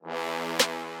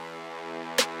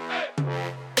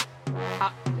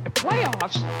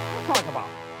Playoffs? What talk about?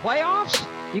 Playoffs?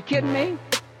 You kidding me?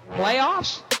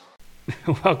 Playoffs?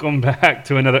 Welcome back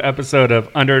to another episode of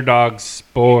Underdog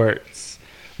Sports.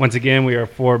 Once again, we are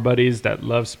four buddies that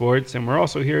love sports, and we're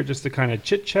also here just to kind of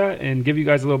chit-chat and give you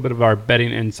guys a little bit of our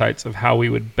betting insights of how we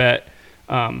would bet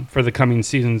for the coming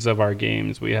seasons of our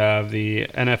games. We have the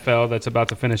NFL that's about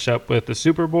to finish up with the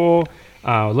Super Bowl,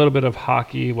 a little bit of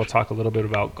hockey. We'll talk a little bit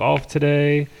about golf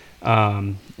today,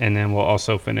 and then we'll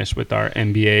also finish with our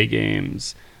NBA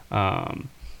games.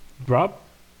 Rob?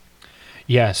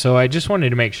 Yeah, so I just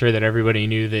wanted to make sure that everybody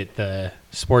knew that the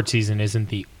sports season isn't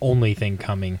the only thing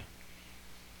coming.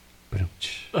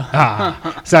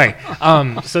 Sorry.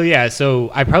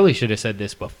 So I probably should have said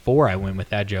this before I went with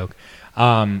that joke.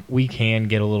 We can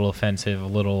get a little offensive, a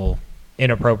little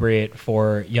inappropriate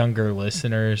for younger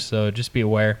listeners, so just be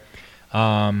aware.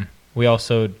 We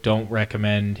also don't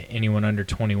recommend anyone under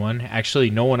 21. Actually,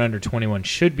 no one under 21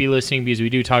 should be listening because we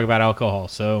do talk about alcohol,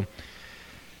 so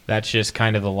that's just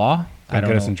kind of the law. Don't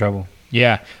get us in trouble.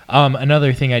 Yeah.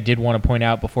 Another thing I did want to point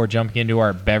out before jumping into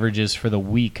our beverages for the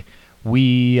week,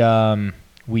 we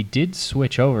did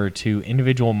switch over to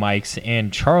individual mics,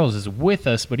 and Charles is with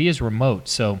us, but he is remote,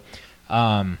 so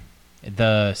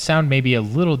the sound may be a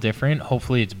little different.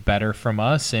 Hopefully it's better from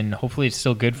us, and hopefully it's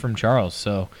still good from Charles.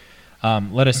 So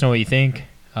let us know what you think.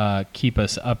 Keep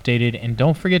us updated, and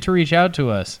don't forget to reach out to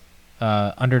us.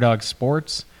 Underdog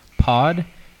Sports Pod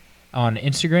on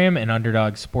Instagram and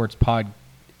Underdog Sports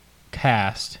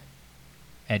Podcast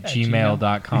at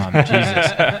gmail.com.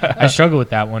 Jesus. I struggle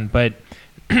with that one, but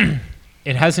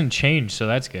it hasn't changed, so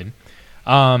that's good.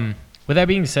 With that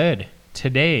being said,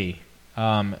 today,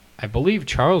 I believe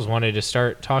Charles wanted to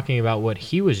start talking about what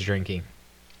he was drinking.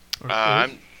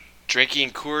 I'm drinking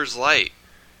Coors Light.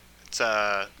 It's,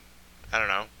 I don't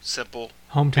know, simple.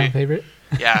 Hometown favorite?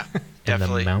 Yeah,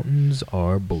 definitely. And the mountains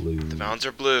are blue. The mountains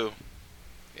are blue.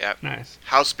 Yeah. Nice.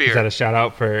 House beer. Is that a shout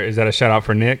out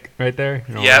for Nick right there?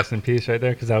 Yep. Rest in peace right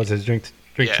there, because that was his drink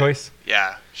choice.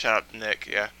 Yeah. Shout out to Nick.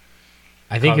 Yeah.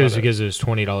 I think it was because it was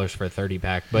 $20 for a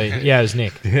 30-pack, but yeah, it was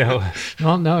Nick. Yeah.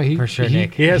 Well, no, For sure,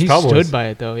 Nick. He has he tall boys. stood by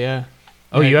it though. Yeah.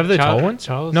 Oh, you have the tall ones?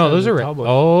 Charles No, has those are the tall boy.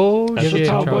 Oh, That's shit. a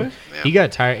tall Charles. boy? Yeah. He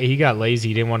got tired. He got lazy.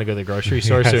 He didn't want to go to the grocery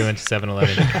store, so he went to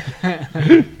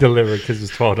 7-Eleven. Delivered because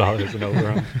it's $12 and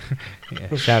over.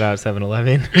 Yeah, shout out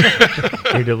 7-Eleven.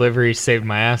 Your delivery saved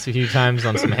my ass a few times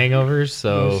on some hangovers,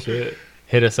 so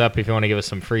hit us up if you want to give us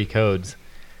some free codes.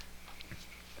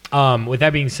 With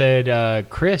that being said,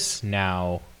 Chris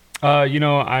now.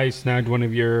 I snagged one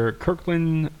of your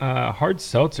Kirkland hard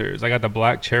seltzers. I got the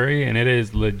black cherry, and it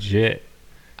is legit.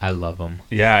 I love them.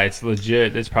 Yeah, it's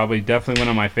legit. It's definitely one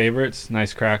of my favorites.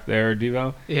 Nice crack there,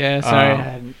 Devo. Yeah, sorry,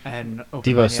 I hadn't opened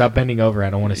Devo, mine stop yet. bending over. I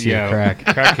don't want to see you crack.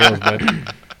 Crack kills,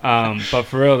 bud. But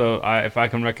for real though, if I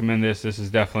can recommend this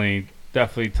is definitely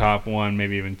top one,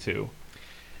 maybe even two.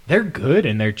 They're good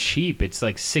and they're cheap. It's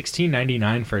like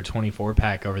 $16.99 for a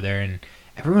 24-pack over there, and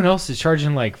everyone else is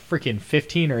charging like freaking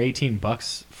 $15 or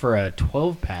 $18 for a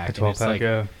 12-pack. A 12-pack, like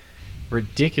yeah.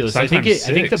 ridiculous. Size I think times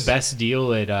the 6. best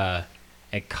deal at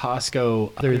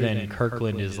Costco other than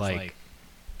Kirkland is like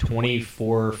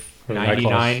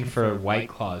 $24.99 for White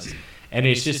Claws, and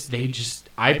it's just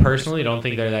I personally don't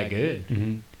think they're that good.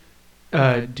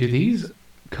 Mm-hmm. Do these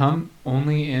come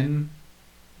only in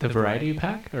the variety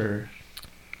pack, or?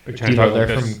 They're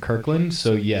from Kirkland,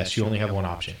 so yes, you only have one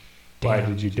option. Why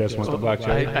did you just want the black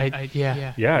cherry?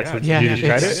 Yeah. Yeah, it's Yeah, you just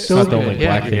tried it? it's so Not the good. only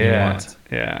black thing he Yeah, wants.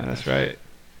 yeah, that's right.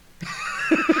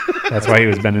 That's why he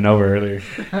was bending over earlier.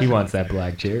 He wants that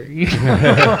black cherry.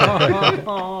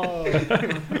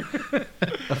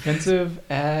 Offensive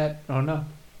at? Oh no.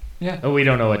 Yeah. Oh, we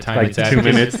don't know what time Like it's at. 2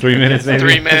 minutes, 3 minutes, maybe.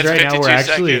 3 minutes, Right now 52 we're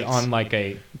actually seconds. on like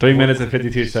a 3 minutes and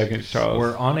 52 seconds, Charles.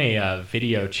 we're on a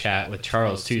video chat with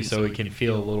Charles too, so we can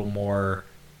feel a little more.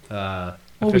 Well,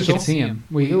 we Official? can see him.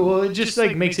 Well, it just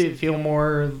like makes it feel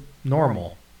more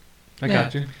normal. I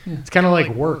got you. It's kind of like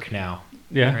work now,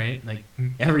 Yeah. right? Like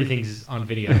everything's on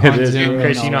video. It is. Zoom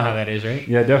Chris, and you know all how that. that is, right?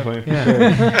 Yeah, definitely.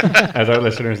 Yeah. Sure. As our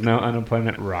listeners know,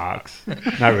 unemployment rocks.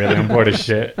 Not really. I'm bored as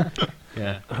shit.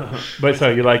 Yeah. But so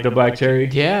you like the black cherry?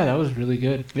 Yeah, that was really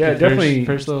good. Yeah, The definitely.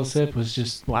 First little sip was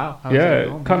just wow. I was Yeah, like,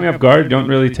 oh, caught me man. off guard. Don't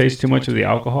really taste too much of the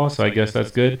alcohol, so I guess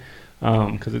that's good.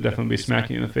 Because it definitely be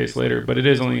smacking you in the face later. But it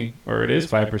is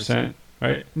 5%,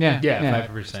 right? Yeah. Yeah,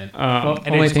 5%. Well,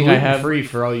 And only it's thing I have. gluten-free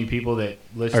for all you people that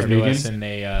listen Are to vegan? us and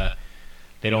they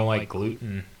don't like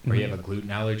gluten, or you have a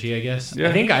gluten allergy, I guess. Yeah.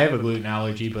 I think I have a gluten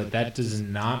allergy, but that does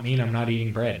not mean I'm not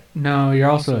eating bread. No, you're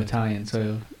also Italian,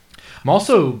 so I'm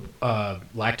also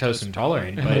lactose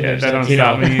intolerant, but Yeah, that don't you know,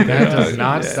 stop me. That does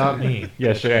not Yeah. stop me.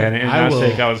 Yesterday I had an I in-house will-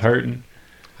 shake. I was hurting.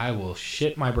 I will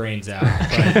shit my brains out,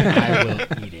 but I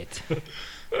will eat it.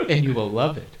 And you will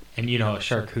love it. And you know,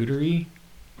 charcuterie.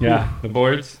 Yeah, the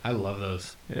boards. I love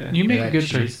those. Yeah. You make Yeah, a good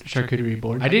cheese. charcuterie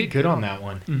board. I did good on that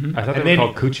one. Mm-hmm. I thought And they were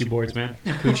then- called coochie boards, man.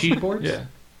 Coochie boards. Yeah.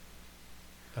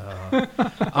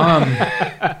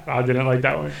 I didn't like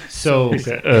that one. So He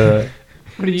said,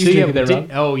 What are you So yeah, drinking there, we Rob?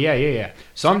 did, oh yeah.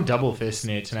 So I'm double fisting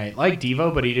it tonight, like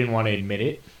Devo, but he didn't want to admit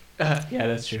it. Yeah,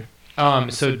 that's true.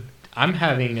 So I'm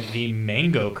having the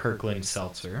mango Kirkland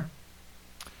seltzer,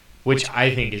 which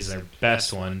I think is their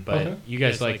best one. But Okay. you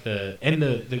guys like the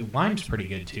lime's pretty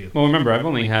good too. well, remember, I've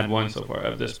only had one so far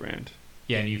of this brand.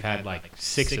 Yeah, and you've had like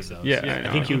six of those. Yeah, I I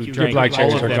know. think you Your drank black all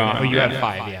cherries of are them. gone. Oh, you Yeah. had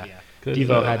five. Yeah. 'Cause,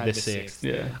 Devo had the sixth.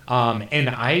 Yeah.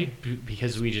 And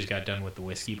because we just got done with the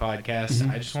whiskey podcast,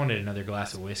 I just wanted another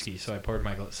glass of whiskey, so I poured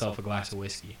myself a glass of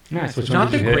whiskey. Nice. Which It's one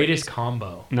not did the you hit? greatest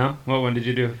combo. No? What one did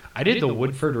you do? I did the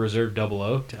Woodford Reserve Double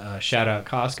Oaked. Shout out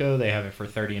Costco. They have it for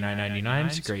 $39.99.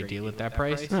 It's a great deal at that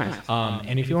price. Nice.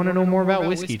 And if you want to know more about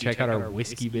whiskey, check out our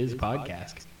Whiskey Biz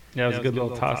podcast. Yeah, it was a good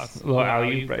little toss, a little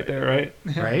alley right there, right?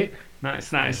 Right?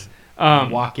 Nice.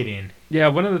 Walk it in. Yeah,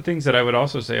 one of the things that I would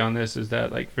also say on this is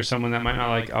that, like, for someone that might not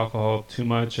like alcohol too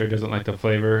much or doesn't like the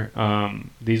flavor,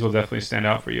 these will definitely stand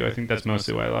out for you. I think that's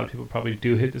mostly why a lot of people probably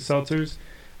do hit the seltzers.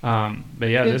 But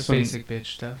yeah, It's this one, basic bitch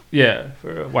stuff. yeah,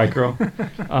 for a white girl.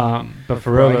 But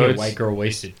for Bro, real, I though, get white girl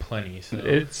wasted plenty. So.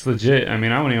 it's legit. I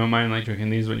mean, I wouldn't even mind like drinking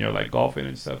these when you're like golfing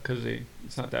and stuff because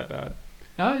it's not that bad.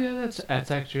 Oh yeah,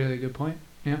 that's actually a good point.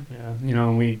 Yeah. Yeah, you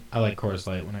know, I like Coors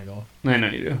Light when I golf. I know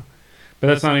you do, but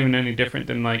that's not even any different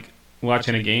than like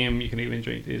watching a game. You can even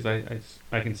drink these. I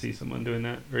can see someone doing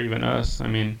that, or even us. I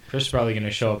mean, Chris is probably going to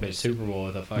show up at Super Bowl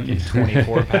with a fucking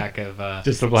 24 pack of.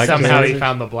 just the black. Somehow cherry. he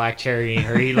found the black cherry,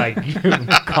 or he like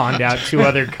conned out three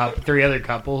other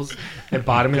couples. At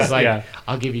bottom is like, Yeah.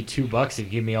 I'll give you $2 if you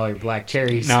give me all your black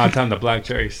cherries. No, I tell them the black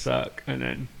cherries suck, and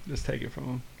then just take it from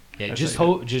them. Yeah, That's just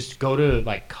like just go to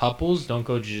like couples. Don't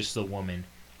go to just the woman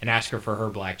and ask her for her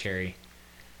black cherry.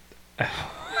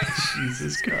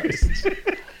 Jesus Christ.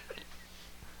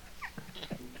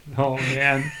 Oh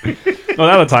man. Well,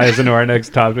 that'll tie us into our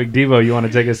next topic. Devo, you want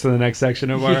to take us to the next section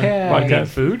of our podcast?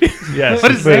 Food? Yes.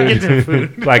 What does that get to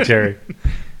food? Black cherry.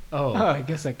 Oh, Oh, I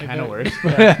guess that kind of Okay. works,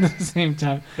 but at the same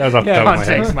time, That was off the top of my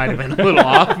context head. might have been a little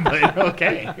off, but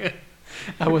okay.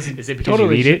 I wasn't Is it because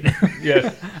totally you eat it?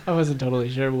 Yes. I wasn't totally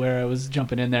sure where I was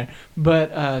jumping in there.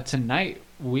 But tonight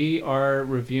we are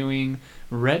reviewing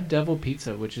Red Devil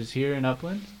Pizza, which is here in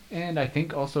Upland, and I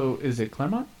think also is it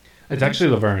Claremont? It's actually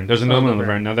Laverne. There's another one in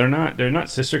Laverne. Laverne. Now they're not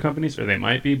sister companies, or they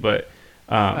might be, but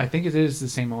I think it is the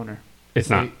same owner. it's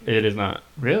not. It is not.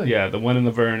 Really? Yeah, the one in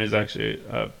Laverne is actually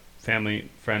a family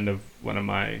friend of one of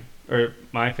my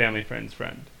family friend's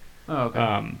friend. Oh,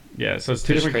 okay. Yeah, so it's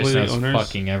two different Chris completely knows owners.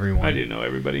 fucking everyone. I do know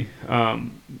everybody.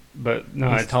 But no,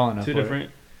 He's it's tall enough two for it.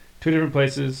 different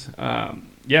places.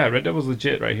 Yeah, Red Devil's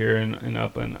legit right here in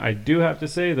Upland. I do have to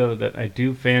say though that I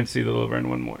do fancy the Laverne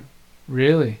one more.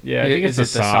 Really? Yeah, I think it's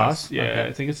is the it sauce. Yeah, Okay.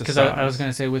 I think it's the Because sauce. I was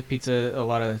gonna say with pizza, a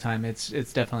lot of the time it's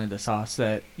definitely the sauce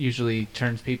that usually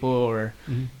turns people, or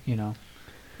Mhm. you know,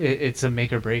 it's a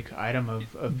make or break item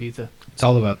of pizza. It's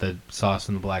all about the sauce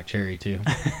and the black cherry too.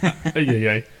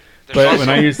 Yeah. There's But also, when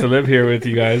I used to live here with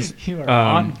you guys, You are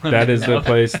on one that is now. the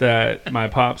place that my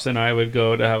pops and I would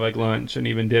go to have like lunch and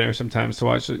even dinner sometimes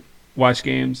to watch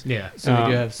games. Yeah. So they do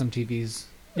Um, have some TVs.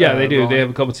 Yeah, they do. rolling. They have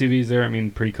a couple TVs there. I mean,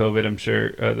 pre-COVID, I'm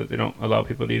sure that they don't allow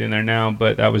people to eat in there now,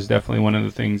 but that was definitely one of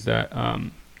the things that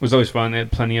was always fun. They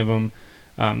had plenty of them.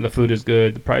 The food is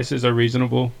good. The prices are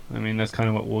reasonable. I mean, that's kind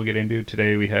of what we'll get into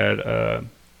today. We had a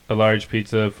large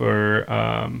pizza for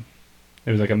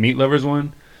it was like a meat lovers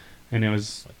one, and it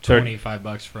was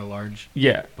 $25 for a large.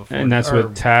 yeah, before- and that's or-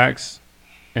 with tax,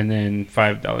 and then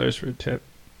 $5 for a tip.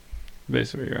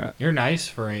 Basically, where you're at. You're nice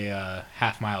for a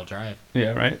half-mile drive.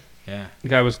 Yeah, right. Yeah. The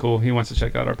guy was cool. He wants to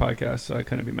check out our podcast, so I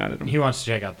couldn't be mad at him. He wants to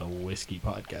check out the whiskey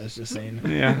podcast. Just saying.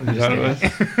 Yeah, is that what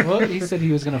it was? Well, he said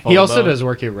he was gonna. Follow He also both. does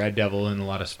work at Red Devil, and a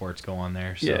lot of sports go on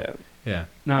there. So. Yeah. Yeah.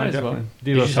 No, Might as well. definitely.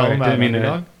 Did you tell him about didn't mean to-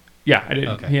 Underdog? Yeah, I did.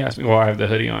 Okay. He asked me. Well, I have the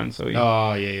hoodie on, so he,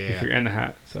 Oh, he yeah. figured, and the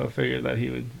hat. So I figured that he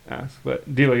would ask.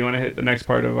 But Devo, you want to hit the next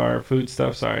part of our food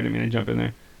stuff? Sorry, I didn't mean to jump in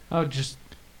there. Oh, just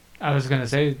I was gonna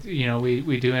say, you know,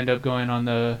 we do end up going on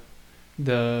the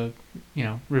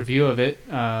review of it.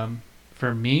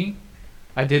 For me,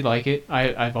 I did like it.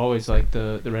 I've always liked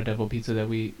the Red Devil pizza that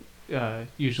we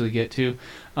usually get to.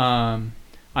 I'm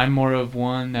more of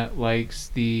one that likes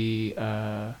the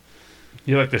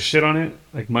You like the shit on it,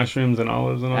 like mushrooms and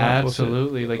olives and all that bullshit?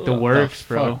 Absolutely, like the What works, fuck?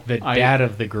 bro. The I- dad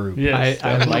of the group. Yeah.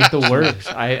 I like the works.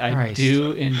 I Christ.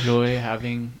 do enjoy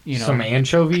having, Some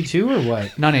anchovy too, or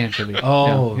what? not anchovy. Oh,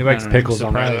 no, He likes no, no, no. pickles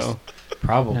on there, Surprised. though.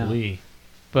 Probably.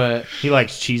 But He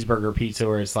likes cheeseburger pizza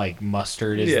where it's like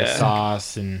mustard is the Yeah.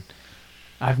 sauce and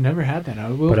I've never had that. I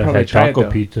will But I've probably had try taco it, though.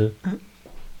 pizza.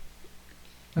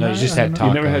 no, he's just I had don't know. taco.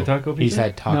 You never had taco He's pizza?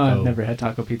 had taco. No, I've never had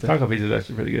taco pizza. Taco pizza is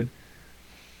actually pretty good.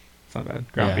 It's not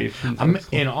bad. Ground Yeah. beef. I'm That's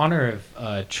cool. in honor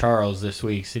of Charles this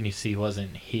week, since he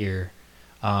wasn't here.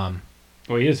 Well,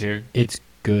 he is here. It's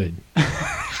good.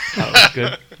 Oh, that's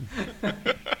good.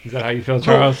 Is that how you feel,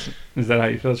 Charles? Is that how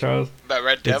you feel, Charles? About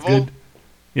Red It's Devil? good.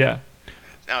 Yeah.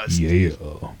 No, it's, Yeah.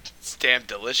 it's damn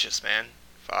delicious, man.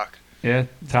 Fuck. Yeah.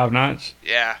 Top notch.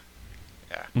 Yeah.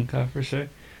 Okay, for sure.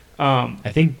 I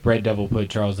think Red Devil put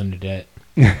Charles into debt.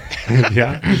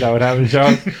 Yeah. Is that what happened,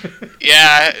 Charles?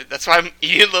 Yeah, that's why I'm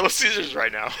eating Little Caesars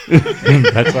right now.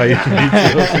 That's why you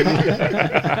can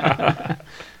eat.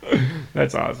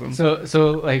 That's awesome.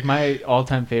 So like my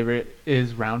all-time favorite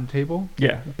is Round Table,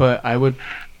 Yeah. but I would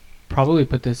probably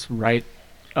put this right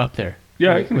up there.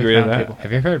 Yeah, I with- can with agree with Round that. Table.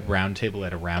 Have you ever had Round Table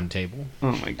at a round table?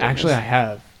 Oh my goodness. Actually, I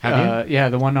have. Have Yeah,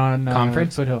 the one on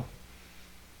Conference? Foothill.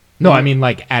 No, I mean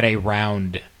like at a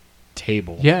round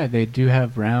table. Yeah, they do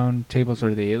have round tables,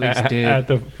 or they at least did. At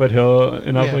the foothill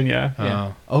in Yeah. Upland, yeah.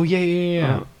 Yeah. Oh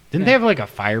yeah. Oh. Didn't they have like a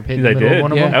fire pit in They the middle did. of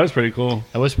one of Yeah. them? That was pretty cool.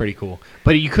 That was pretty cool.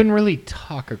 But you couldn't really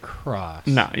talk across.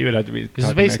 No, you would have to be. This is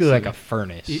talking basically next like to a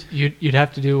furnace. You'd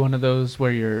have to do one of those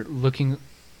where you're looking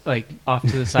like off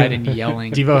to the side and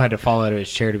yelling. Devo had to fall out of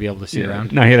his chair to be able to see Yeah.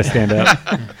 around. No, he had to stand up.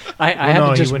 I had no, to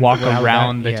you just wouldn't- walk without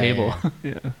around that- the yeah, table.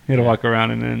 Yeah. He had to walk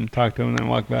around and then talk to him and then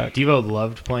walk back. Devo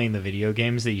loved playing the video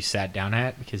games that you sat down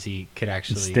at because he could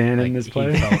actually Stand in this he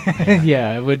place? felt- Yeah,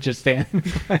 I would just stand.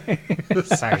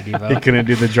 Sorry, He Devo. couldn't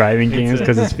do the driving games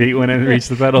because his feet wouldn't reach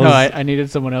the pedals. No, I needed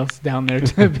someone else down there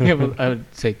to be able. I would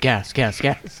say gas, gas,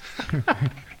 gas.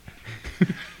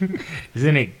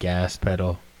 Isn't it gas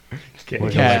pedal? Okay.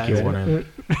 Would Gas. you like you wanna-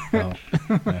 Oh,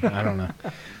 I don't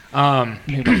know.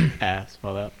 Maybe ass.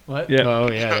 Well, that what? Yeah. Oh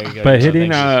yeah, there you go. But So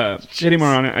hitting thank you. hitting more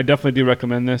on it, I definitely do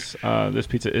recommend this. This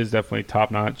pizza is definitely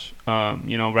top notch.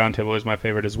 Round Table is my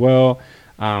favorite as well.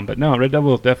 But no, Red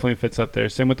Devil definitely fits up there.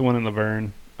 Same with the one in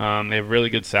Laverne. They have really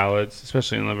good salads,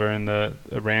 especially in Laverne. The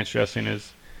ranch dressing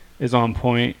is on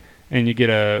point, and you get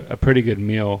a pretty good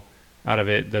meal out of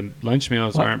it. The lunch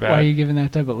meals Why, aren't why bad. are you giving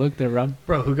that type of look there, Rob?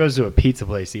 Bro, who goes to a pizza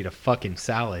place to eat a fucking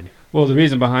salad? Well, the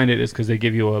reason behind it is because they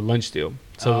give you a lunch deal.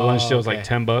 So the lunch Oh, deal is like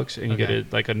okay. $10, and you get Okay.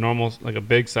 like a normal, like a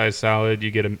big size salad.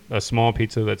 You get a small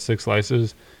pizza that's 6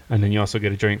 slices, and then you also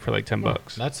get a drink for like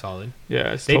 $10. That's solid.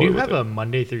 Yeah, it's They totally do worth have it. a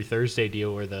Monday through Thursday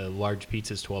deal where the large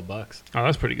pizza's $12. Oh,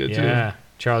 that's pretty good Yeah,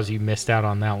 Charles, you missed out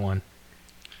on that one.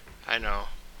 I know.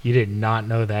 You did not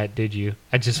know that, did you?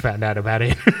 I just found out about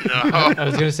it. No. I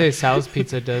was gonna say Sal's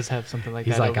Pizza does have something like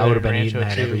He's that. like, over I there would've in been eating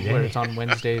Rancho, that every too, Where day. it's on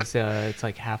Wednesdays, it's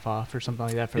like half off or something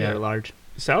like that for Yeah. their large. too.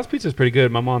 Sal's Pizza is pretty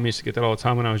good. My mom used to get that all the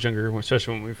time when I was younger,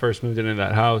 especially when we first moved into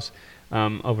that house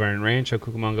over in Rancho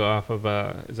Cucamonga off of,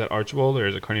 is that Archibald or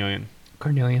is it Carnelian?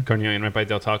 Carnelian. Carnelian, right by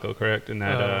Del Taco, correct? And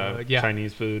that Yeah.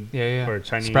 Chinese food. Yeah, yeah. Or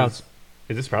Chinese. Sprouts.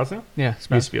 Is it Sprouts now? Yeah, It used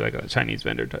Sprouts. to be like a Chinese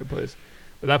vendor type place.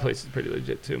 But that place is pretty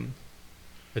legit too.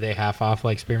 Were they half off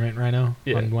like Spearmint Rhino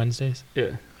Yeah. on Wednesdays?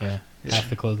 Yeah. Yeah. Yeah. Half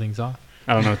the clothing's off.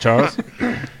 I don't know, Charles.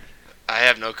 I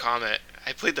have no comment.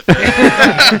 I plead the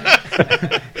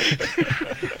fifth.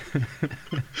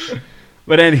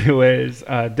 But anyways,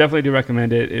 definitely do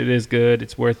recommend it. It is good.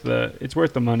 It's worth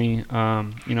the money.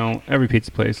 Every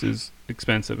pizza place is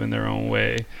expensive in their own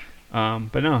way.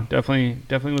 But no,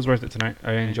 definitely was worth it tonight.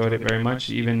 I enjoyed it very much,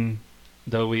 even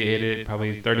though we ate it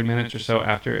probably 30 minutes or so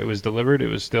after it was delivered. It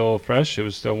was still fresh. It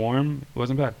was still warm. It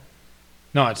wasn't bad.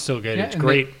 No, it's still good. Yeah, It's and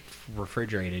great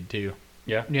refrigerated too.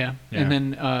 Yeah. Yeah. Yeah. And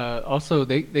then also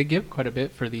they give quite a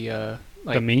bit for the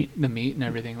like The meat? the meat and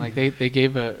everything. Like they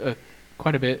gave a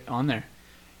quite a bit on there.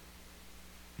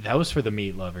 That was for the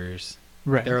meat lovers.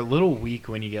 Right. They're a little weak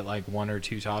when you get like one or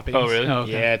two toppings. Oh, really? Oh,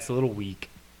 okay. Yeah, it's a little weak.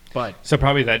 But So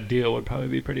probably that deal would probably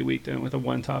be pretty weak then with a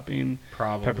one topping.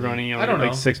 probably Pepperoni, I don't know.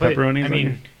 like 6 But, pepperonis, I like-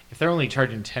 mean, if they're only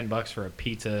charging $10 for a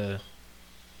pizza,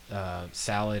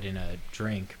 salad, and a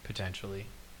drink potentially,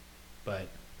 but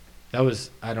that was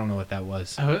I don't know what that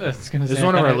was. I was gonna This say is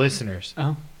one of I our thought I- listeners.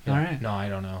 Oh, Yeah. all right. No, I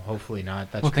don't know. Hopefully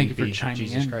not. That's Well, thank you creepy. for chiming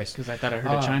Jesus in Christ. because I thought I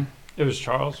heard a chime. It was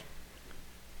Charles.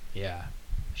 Yeah,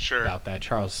 Sure. about that.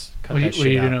 Charles, cut What are that you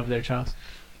shit doing out. over there, Charles?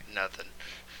 Nothing.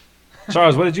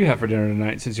 Charles, what did you have for dinner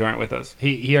tonight since you aren't with us?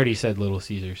 He already said Little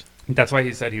Caesars. That's why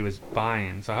he said he was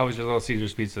buying. So how was your Little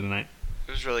Caesars pizza tonight?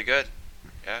 It was really good.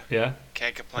 Yeah. Yeah?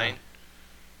 Can't complain.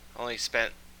 Only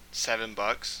spent $7,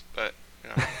 but you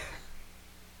know,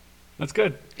 That's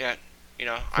good. yeah, you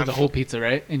know, For the whole pizza,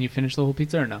 right? And you finished the whole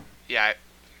pizza or no? Yeah,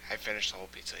 I finished the whole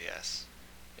pizza. Yes.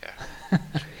 Yeah.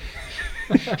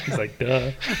 He's like,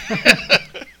 duh.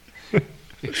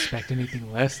 Expect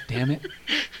anything less? Damn it.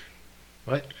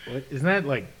 What? Isn't that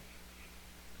like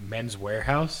Men's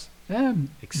Warehouse?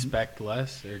 Expect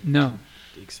less or No.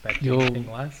 expect You'll-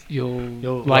 anything less? You'll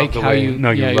love like the how way- you.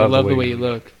 No, you yeah, love you'll the love the way way you you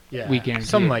look. Yeah, We guarantee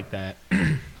something it. like that.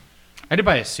 I had to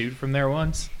buy a suit from there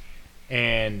once,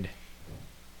 and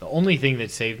the only thing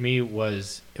that saved me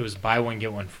was it was buy one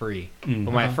get one free. Mm.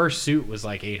 But my first suit was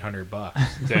like $800.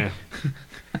 Damn.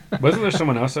 Wasn't there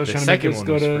someone else that was The trying to make second us one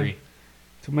go was to free.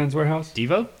 Men's Warehouse?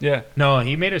 Devo? Yeah. No,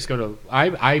 he made us go to.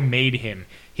 I made him.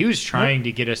 He was trying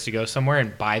to get us to go somewhere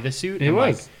and buy the suit. It and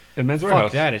was. Like, At Men's fuck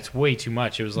Warehouse. that! It's way too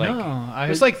much. It was like No, it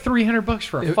was like $300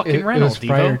 for a fucking it rental. was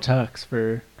Friar Devo. Tux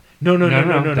for. No.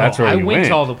 That's where I we went went.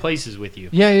 to all the places with you.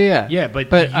 Yeah. Yeah,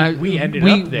 but we ended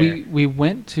we, up there. We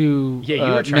went to Yeah,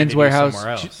 you were trying Men's to do Warehouse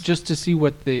somewhere else. just to see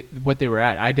what they were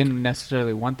at. I didn't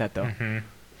necessarily want that though. Mm-hmm.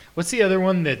 What's the other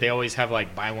one that they always have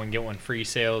like buy one get one free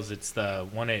sales? It's the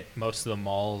one at most of the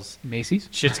malls. Macy's.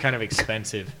 Shit's kind of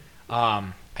expensive.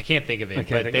 I can't think of I it, can't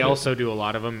but think they of it. also do a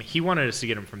lot of them. He wanted us to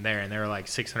get them from there, and they were like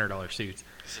 $600 suits.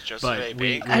 Is it Joseph But A. we-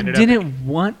 Big? we I ended up- didn't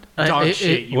want. Dog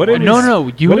shit. You What did wanted we- No, to- no.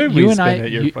 what You did we and spend I.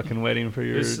 at your you- fucking wedding for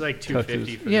your It was like $250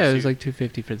 tuxes? for yeah, the it was suit. like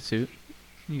 $250 for the suit.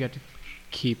 You got to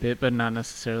keep it, but not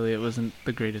necessarily. It wasn't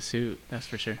the greatest suit. That's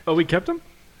for sure. Oh, we kept them?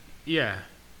 Yeah,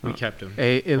 we Oh. kept them.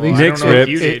 At Well, least I Nick's don't know if ripped.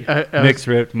 you did. Nick's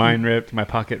ripped. Mine ripped. My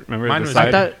pocket. Remember Mine the was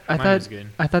side? ripped. I Mine was thought good.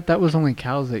 I thought that was only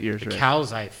cows that yours The were.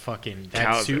 cows, I fucking that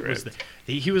Cows suit are was. ripped.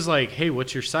 He was like, "Hey,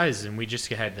 what's your sizes?" And we just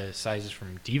had the sizes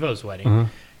from Devo's wedding, Uh-huh.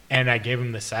 and I gave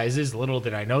him the sizes. Little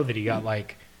did I know that he got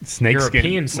like Snake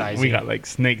European skin. sizing. We got like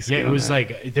snake skin. yeah, it on was that.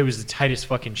 like there was the tightest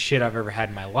fucking shit I've ever had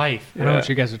in my life. I don't know what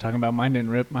you guys are talking about. Mine didn't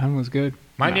rip. Mine was good.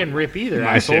 Mine didn't rip either,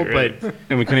 My asshole. shit But ripped.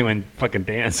 And we couldn't even fucking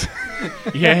dance.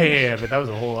 yeah, but that was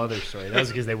a whole other story. That was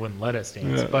because they wouldn't let us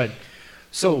dance. Yeah. But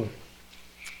so,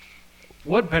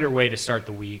 what better way to start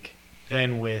the week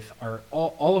than with our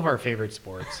all of our favorite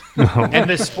sports and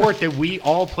the sport that we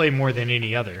all play more than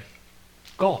any other,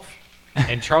 golf.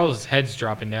 And Charles' head's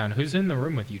dropping down. Who's in the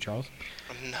room with you, Charles?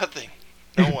 Nothing.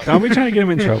 No one. Are we trying to get him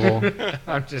in trouble?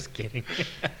 I'm just kidding.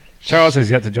 Charles has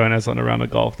yet to join us on a round of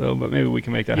golf, though, but maybe we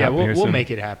can make that Yeah, happen here we'll soon.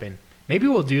 make it happen. Maybe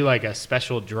we'll do like a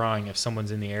special drawing if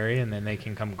someone's in the area, and then they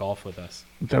can come golf with us.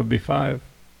 That would be 5.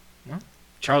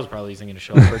 Charles probably isn't going to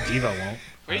show up, or Devo won't.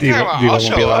 What are you talking about? Diva I'll won't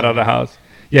show be allowed up. out of the house.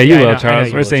 Yeah, you Yeah, I know- will, I know Charles.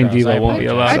 you We're will, saying Charles. Diva won't be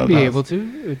allowed out I'd of be the able house.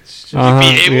 to. It's just, Uh-huh.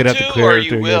 You'd be We'd able have to to, clear or it you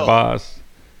through your will? boss.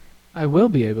 I will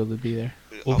be able to be there.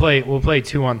 We'll play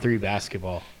 2-on-3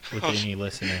 basketball with any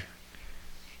listener.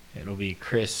 It'll be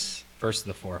Chris versus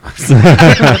the four of us.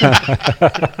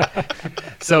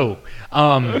 So,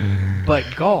 but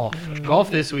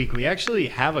golf this week. We actually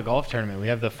have a golf tournament. We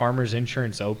have the Farmers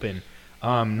Insurance Open.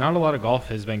 Not a lot of golf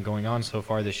has been going on so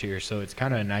far this year, so it's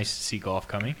kind of nice to see golf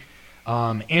coming.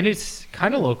 And it's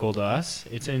kind of local to us.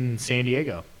 It's in San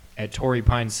Diego at Torrey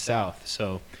Pines South.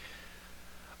 So,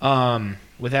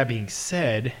 with that being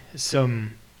said,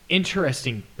 some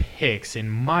interesting picks, in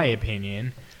my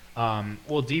opinion.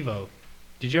 Well, Devo,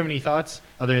 did you have any thoughts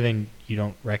other than you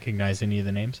don't recognize any of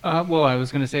the names? Well, I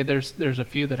was gonna say there's a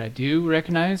few that I do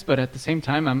recognize, but at the same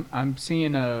time, I'm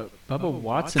seeing Bubba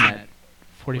Watson at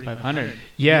 4,500.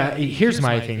 Yeah, here's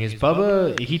my thing: is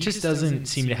Bubba? He just doesn't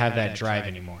seem to have that drive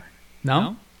anymore.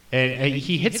 No. And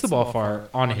he hits the ball far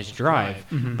on his drive,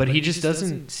 Mhm. but he just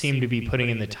doesn't seem to be putting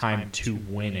in the time to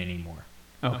win anymore.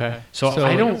 Okay. So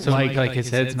I don't so like his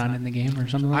head's not in the game or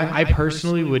something like that. I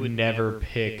personally would never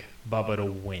pick Bubba to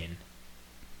win.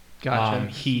 Gotcha.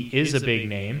 He is a big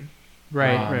name.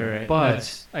 right. but-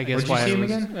 That's, I guess where'd you why see I him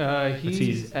was, again?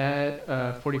 he's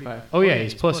at 45. Oh yeah,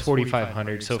 he's plus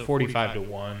 4,500, so 45 to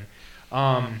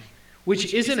 1,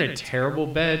 which isn't a terrible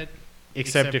bet.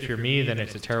 Except if you're me, then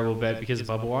it's a terrible bet because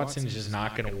Bubba Watson is just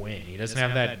not going to win. He doesn't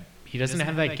have that. He doesn't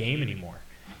have that game anymore.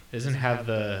 He doesn't have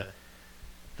the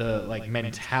like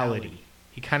mentality.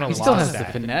 He kind of He lost still has the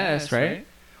that. finesse, right?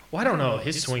 Well, I don't know.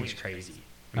 His swing's crazy.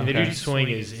 I mean, the Okay. dude's swing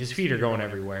is his feet are going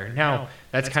everywhere. Now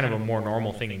that's kind of a more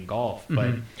normal thing in golf, but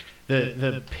Mhm.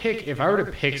 the pick. If I were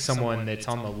to pick someone that's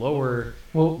on the lower,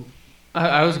 Well,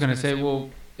 I was gonna say, well,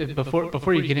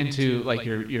 before you get into like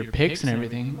your picks and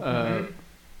everything,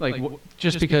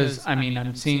 just because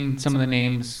I'm seeing some of the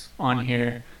names on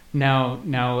here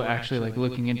now actually like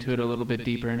looking into it a little bit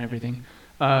deeper and everything,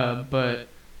 but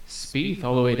Spieth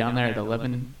all the way down there at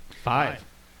 11.5.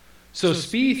 so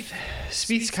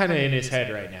Spieth's kind of in his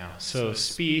head right now. So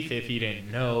Spieth, if you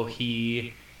didn't know,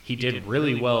 he did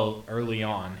really well early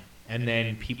on and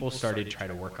then people started to try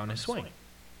to work on his swing.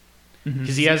 Mhm.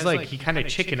 Because he kind of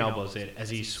chicken elbows it as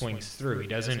he swings through. He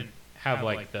doesn't have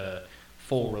like the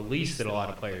full release that a lot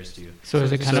of players do. So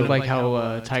is it kind of like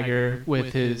how Tiger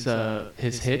with his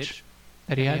hitch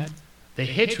that he had? The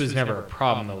hitch was never a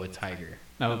problem though with Tiger.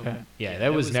 Oh, okay. Yeah,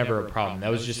 that was never a problem.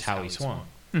 That was just how he swung.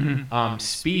 Mhm.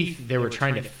 Spieth, they were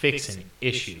trying to fix an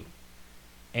issue,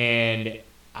 and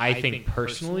I think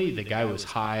personally the guy was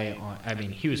high on. I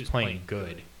mean, he was playing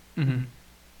good. Mhm.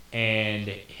 And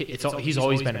he's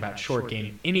always been about short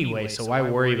game anyway, so why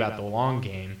worry about the long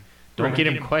game? Don't get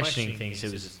him questioning things.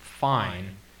 It was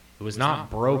fine. It was not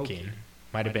broken.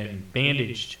 Might have been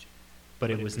bandaged,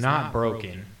 but it was not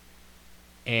broken.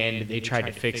 And they tried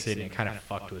to fix it, and it kind of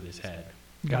fucked with his head.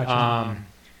 Gotcha.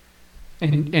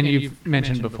 And you've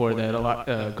mentioned before that a lot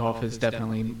golf is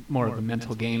definitely more of a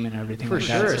mental game and everything. For like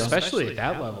sure, that, so. especially at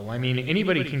that level. I mean,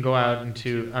 anybody can go out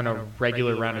on a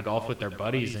regular round of golf with their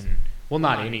buddies, and well,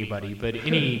 not anybody, but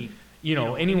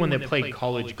anyone that played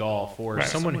college golf or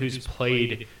someone who's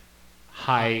played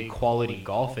high quality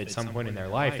golf at some point in their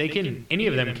life, any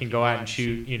of them can go out and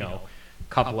shoot,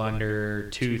 couple under,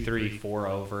 2, 3, 4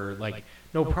 over, like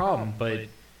no problem. But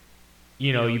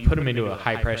you put them into a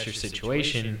high pressure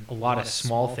situation, a lot of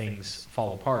small things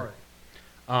fall apart.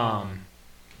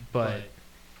 But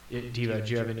do you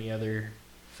have any other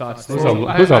thoughts there?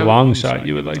 Who's a long shot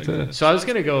you would like to? So I was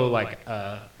gonna go like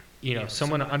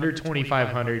someone under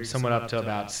 2,500, someone up to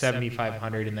about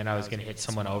 7,500, and then I was gonna hit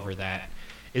someone over that.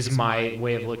 Is my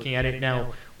way of looking at it.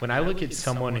 Now, when I look at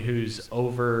someone who's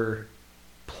over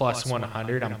plus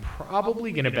 100, I'm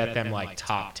probably gonna bet them like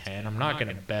top 10. I'm not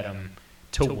gonna bet them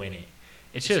to win it.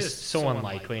 It's just so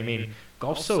unlikely. I mean,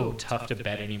 golf's so tough to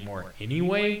bet anymore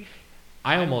anyway.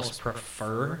 I almost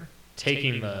prefer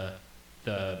taking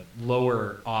the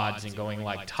lower odds and going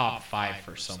like top 5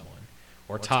 for someone,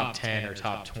 or top 10 or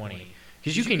top 20,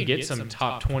 because you can get some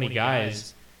top 20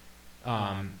 guys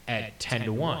at 10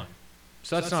 to 1.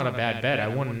 So that's not a bad bet. I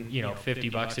won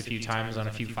 $50 a few times on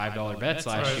a few $5 bets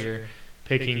last year,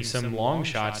 picking some long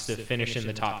shots to finish in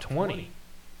the top 20.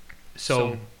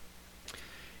 So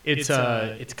it's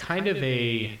kind of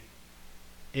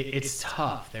it's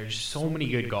tough. There's so many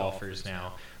good golfers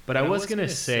now. But I was gonna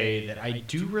say that I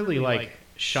do really like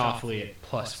Schauffele at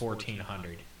plus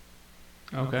 1,400.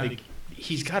 Okay.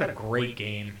 He's got a great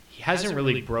game. He hasn't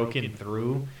really broken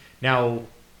through. Now,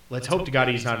 let's hope to God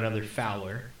he's not another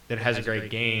Fowler that has a great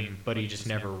game, but he just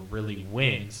never really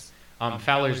wins.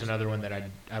 Fowler's another one that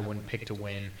I wouldn't pick to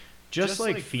win. Just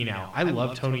like Finau. I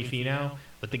love Tony Finau,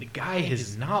 but the guy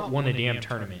has not won a damn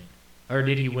tournament. Or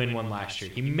did he win one last year?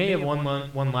 He may have won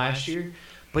one last year,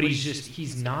 but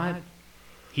he's not.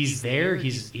 He's there.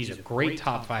 He's a great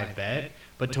top 5 bet,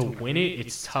 but to win it,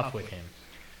 it's tough with him.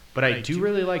 But I do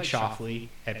really like Schauffele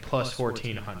at plus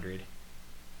 1,400.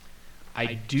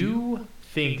 I do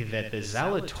think that the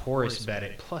Zalatoris bet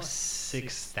at plus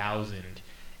 6,000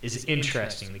 is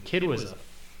interesting. The kid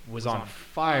was on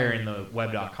fire in the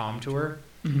Web.com tour,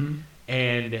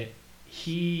 and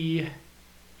he's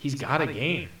got a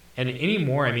game. And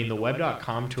anymore, I mean, the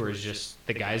Web.com tour is just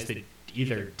the guys that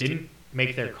either didn't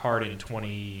make their card in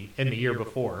the year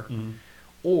before,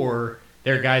 or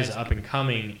they're guys up and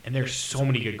coming, and there's so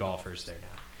many good golfers there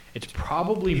now. It's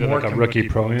probably more like a rookie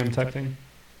pro-am type thing.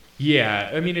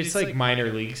 Yeah, I mean, it's like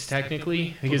minor leagues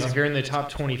technically, because if you're in the top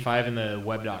 25 in the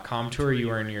Web.com tour, you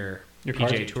earn your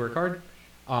PGA Tour card.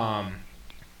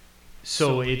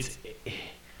 So it's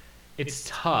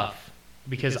tough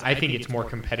because I think it's more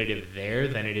competitive there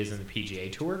than it is in the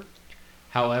PGA Tour.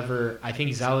 However, I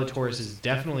think Zalatoris is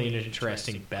definitely an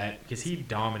interesting bet because he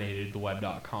dominated the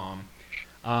Web.com.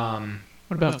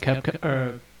 What about Koepka?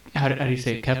 Or how do you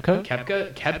say Koepka?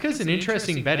 Koepka's an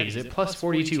interesting bet. He's at plus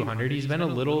 4,200. He's been a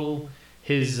little.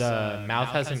 His mouth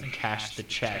hasn't cashed the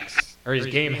checks, or his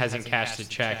game hasn't cashed the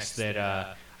checks that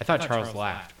I thought Charles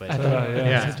laughed, but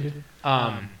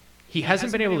he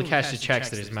hasn't been able to cash the checks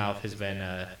that his mouth has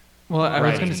been. Well, I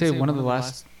was going to say one of the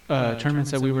last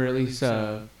tournaments that we were at least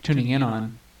tuning in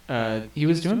on, he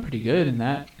was doing pretty good in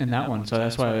that one. So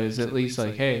that's why I was at least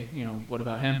like, hey, what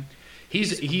about him?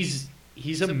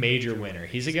 He's a major winner.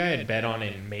 He's a guy I'd bet on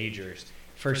in majors.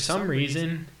 For some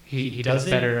reason, he does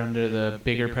better under the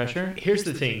bigger pressure. Here's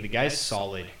the thing: the guy's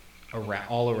solid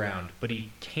all around, but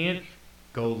he can't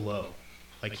go low.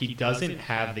 Like, he doesn't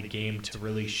have the game to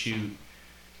really shoot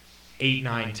 8,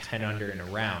 9, 10 under in a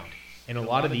round. In a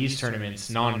lot of these tournaments,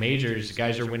 non-majors,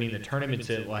 guys are winning the tournaments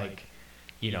at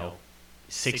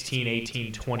 16,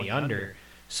 18, 20 under.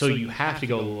 So you have to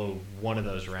go below one of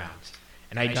those rounds.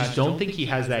 And I just don't think he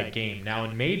has that game. Now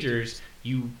in majors,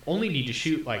 you only need to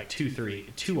shoot like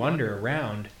 2 under a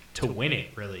round to win it,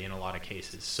 really, in a lot of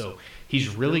cases. So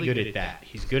he's really good at that.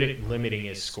 He's good at limiting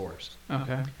his scores.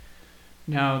 Okay.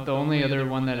 Now, the only other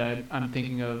one that I'm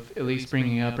thinking of at least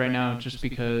bringing up right now, just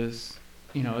because,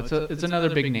 it's another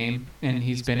big name, and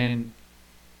he's been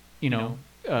in,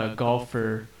 golf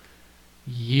for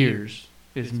years,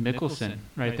 is Mickelson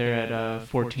right there at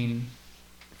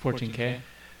 14K.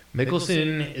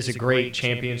 Mickelson is a great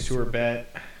Champions Tour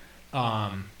bet.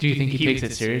 Do you think he takes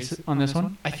it serious on this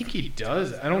one? I think he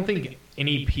does. I don't think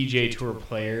any PGA Tour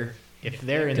player, if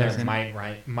they're in their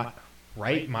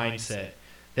right mindset,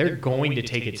 they're going to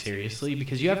take it seriously,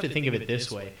 because you have to think of it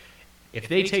this way. If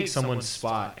they take someone's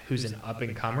spot who's an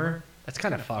up-and-comer, that's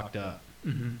kind of fucked up.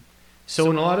 Mm-hmm. So,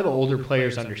 and a lot of the older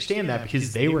players understand that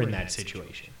because they were in that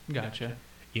situation. Gotcha.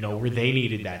 Where they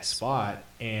needed that spot.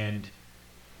 And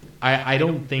I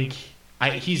don't think...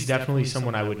 he's definitely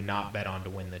someone I would not bet on to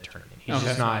win the tournament. He's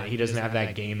just not... He doesn't have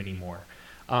that game anymore.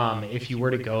 If you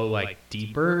were to go,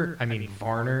 deeper,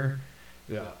 Varner...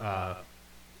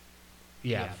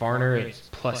 Varner is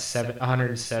plus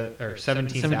 17,000.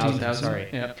 Sorry.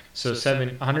 Yeah. So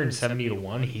 170 to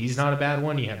 1. He's not a bad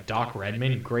one. You have Doc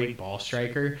Redman, great ball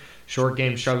striker. Short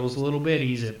game struggles a little bit.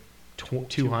 He's at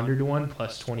 200 to 1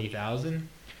 plus 20,000.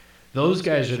 Those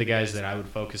guys are the guys that I would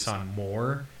focus on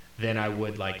more than I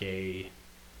would a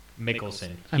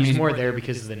Mickelson. He's more there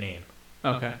because of the name.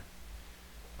 Okay.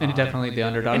 And definitely the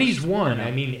underdog. And he's won.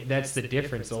 That's the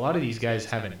difference. A lot of these guys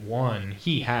haven't won.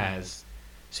 He has.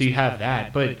 So you have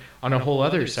that. But on a whole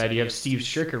other side, you have Steve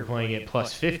Stricker playing at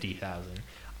plus 50,000.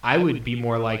 I would be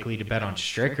more likely to bet on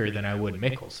Stricker than I would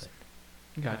Mickelson.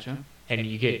 Gotcha. And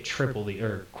you get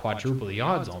quadruple the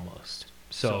odds almost.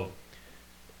 So,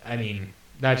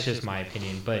 that's just my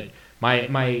opinion. But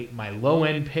my low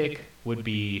end pick would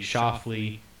be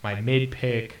Schauffele. My mid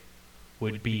pick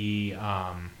would be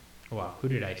who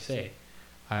did I say?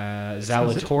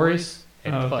 Zalatoris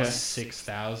at plus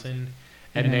 6,000.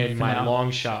 And then my long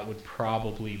shot would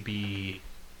probably be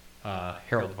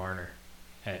Harold Varner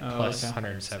at plus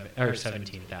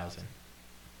 17,000.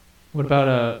 What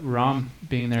about Rahm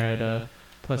being there at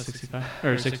plus 65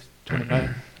 or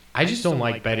 625? I just don't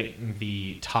like betting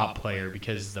the top player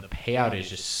because the payout is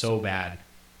just so bad.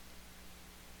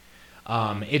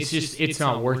 It's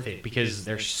not worth it because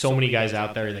there's so many guys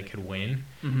out there that could win.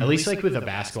 Mm-hmm. At least with a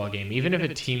basketball game, even if a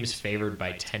team's favored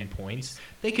by 10 points,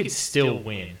 they could still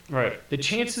win. Right. The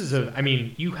chances of,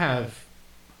 you have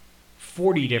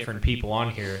 40 different people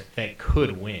on here that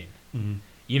could win.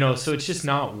 Mm-hmm. So it's just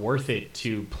not worth it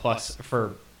to plus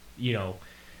for,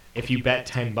 if you bet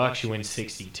 $10, you win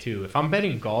 62. If I'm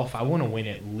betting golf, I want to win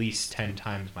at least 10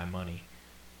 times my money.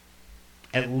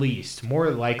 At least. More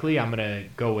likely, I'm going to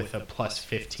go with a plus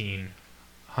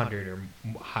 1,500 or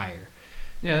higher.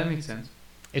 Yeah, that makes sense.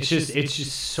 It's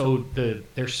just so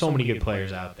there's so many good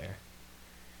players out there.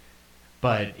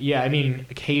 But yeah,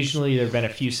 occasionally there've been a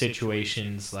few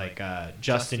situations like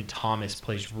Justin Thomas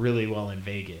plays really well in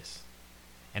Vegas,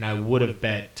 and I would have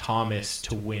bet Thomas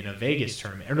to win a Vegas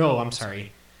tournament. Or no, I'm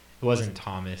sorry, it wasn't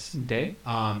Thomas. Day?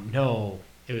 No,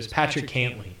 it was Patrick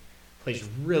Cantley. Plays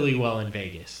really well in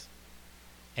Vegas.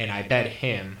 And I bet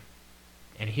him,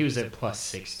 and he was at plus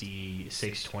 60,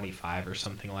 625 or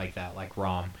something like that, like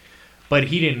Rahm. But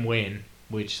he didn't win,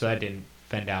 so that didn't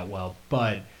fend out well.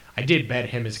 But I did bet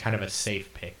him as kind of a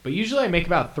safe pick. But usually I make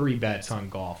about 3 bets on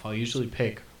golf. I'll usually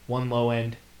pick one low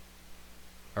end,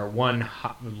 or one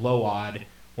low odd,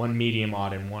 one medium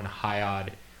odd, and one high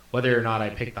odd. Whether or not I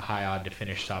pick the high odd to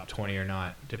finish top 20 or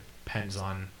not depends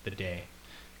on the day.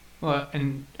 Well,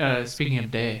 and speaking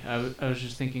of day, I was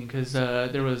just thinking because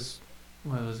there was,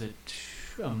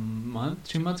 2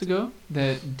 months ago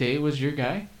that Day was your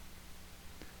guy.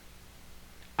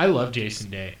 I love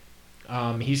Jason Day.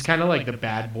 He's kind of like the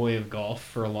bad boy of golf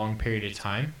for a long period of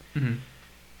time. Mm-hmm.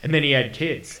 And then he had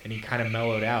kids, and he kind of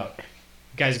mellowed out. The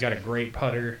guy's got a great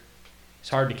putter. It's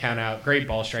hard to count out. Great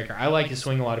ball striker. I like his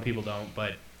swing. A lot of people don't,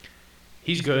 but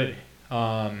he's good.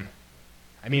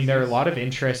 There are a lot of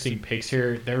interesting picks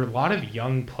here. There are a lot of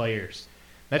young players.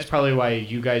 That's probably why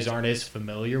you guys aren't as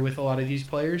familiar with a lot of these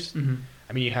players.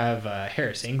 Mm-hmm. You have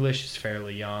Harris English is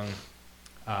fairly young.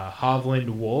 Hovland,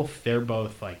 Wolf, they're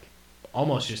both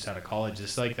almost just out of college.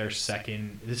 This is their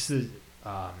second. This is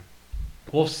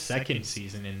Wolf's second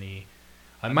season in the.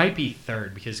 It might be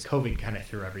third because COVID kind of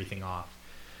threw everything off.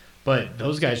 But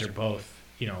those guys are both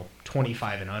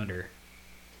 25 and under.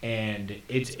 And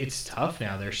it's tough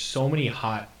now. There's so many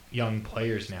hot young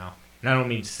players now. And I don't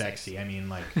mean sexy. I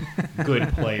mean good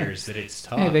players that it's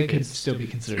tough. Hey, they could still be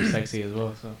considered sexy as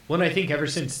well. So. Well, and I think ever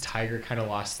since Tiger kind of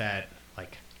lost that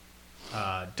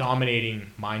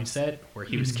dominating mindset where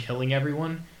he was killing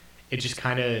everyone, it just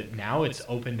kind of now it's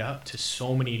opened up to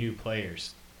so many new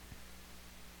players.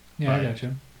 Yeah, I But got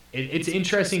you. It's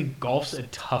interesting. Golf's a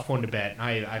tough one to bet.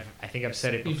 I think I've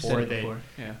said it You've before said it that before.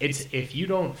 Yeah. it's if you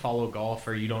don't follow golf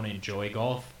or you don't enjoy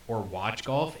golf or watch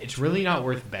golf, it's really not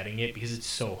worth betting it because it's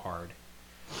so hard.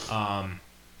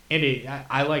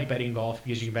 I like betting golf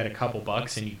because you can bet a couple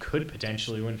bucks and you could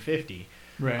potentially win 50.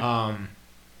 Right.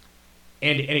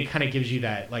 And it kind of gives you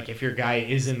that, like, if your guy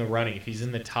is in the running, if he's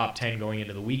in the top 10 going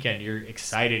into the weekend, you're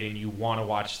excited and you want to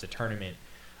watch the tournament.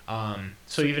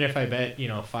 So even if I bet,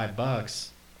 $5,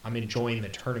 I'm enjoying the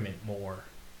tournament more.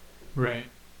 Right.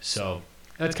 So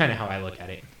that's kind of how I look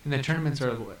at it. And the tournaments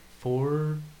are what,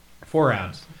 4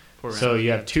 rounds. So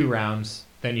you have 2 rounds,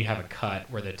 then you have a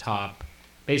cut where the top,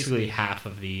 basically half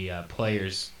of the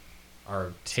players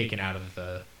are taken out of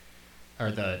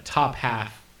the top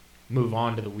half move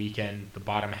on to the weekend, the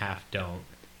bottom half don't.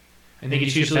 I think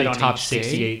it's usually top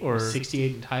 68 or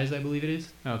 68 ties, I believe it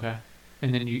is. Okay.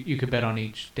 And then you could bet on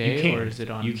each day, You can. or is it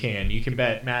on? You can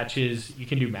bet matches. You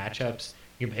can do matchups.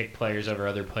 You can pick players over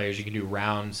other players. You can do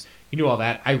rounds. You can do all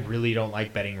that. I really don't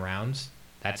like betting rounds.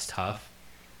 That's tough.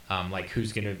 Like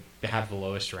who's gonna have the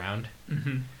lowest round?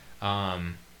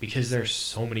 Mhm. Because there's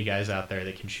so many guys out there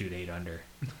that can shoot 8 under.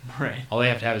 Right. All they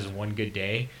have to have is one good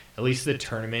day. At least the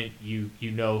tournament, you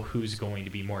know who's going to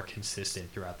be more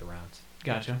consistent throughout the rounds.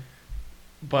 Gotcha.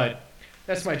 But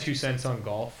that's my 2 cents on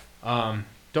golf.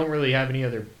 Don't really have any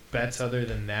other bets other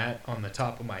than that on the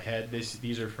top of my head.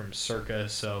 These are from Circa,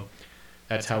 so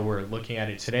that's how we're looking at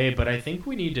it today. But I think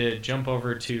we need to jump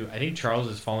over to, I think Charles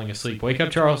is falling asleep. Wake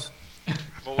up, Charles.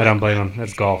 I don't blame him.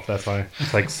 It's golf. That's why.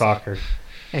 It's like soccer.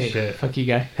 Hey, Shit. fuck you,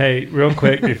 guy. Hey, real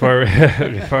quick before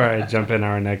I jump in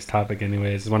our next topic,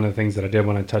 anyways, one of the things that I did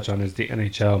want to touch on is the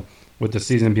NHL with the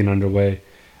season being underway.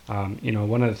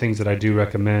 One of the things that I do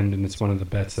recommend, and it's one of the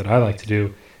bets that I like to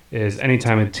do, is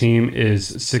anytime a team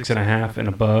is 6.5 and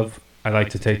above, I like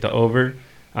to take the over.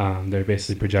 They're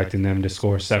basically projecting them to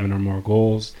score 7 or more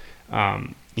goals.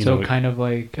 Kind of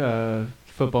like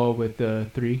football with the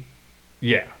 3.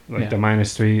 Yeah, like Yeah. the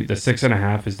 -3. The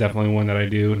 6.5 is definitely one that I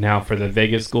do. Now for the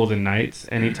Vegas Golden Knights,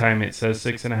 anytime it says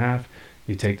 6.5,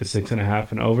 you take the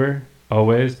 6.5 and over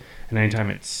always. And anytime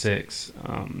it's 6,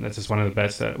 that's just one of the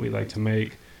bets that we like to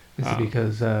make. Is it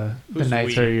because the who's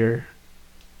Knights we? are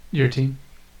your team?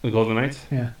 The Golden Knights.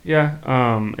 Yeah.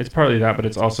 Yeah, it's partly that, but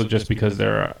it's also just because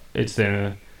it's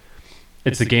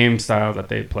the game style that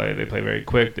they play. They play very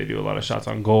quick. They do a lot of shots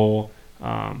on goal.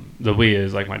 The we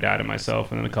is like my dad and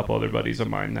myself, and then a couple other buddies of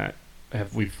mine that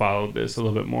we followed this a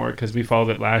little bit more because we followed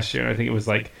it last year. And I think it was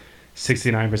like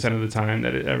 69% of the time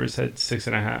that it ever said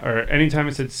 6.5, or anytime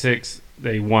it said 6,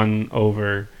 they won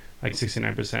over like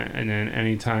 69%. And then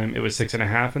anytime it was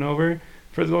 6.5 and over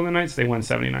for the Golden Knights, they won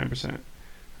 79%.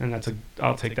 And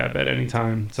I'll take that bet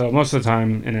anytime. So most of the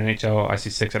time in NHL, I see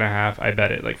 6.5. I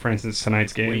bet it. Like for instance,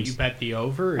 tonight's games. Wait, you bet the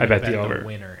over? Or I you bet the over.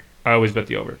 Winner. I always bet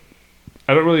the over.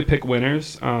 I don't really pick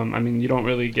winners. You don't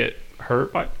really get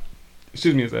hurt by.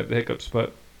 Excuse me, as I have the hiccups,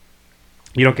 but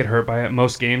you don't get hurt by it.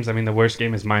 Most games, the worst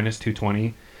game is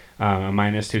 -220,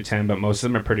 -210, but most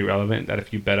of them are pretty relevant. That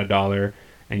if you bet $1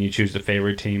 and you choose the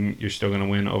favorite team, you're still going to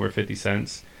win over 50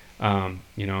 cents. And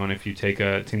if you take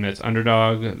a team that's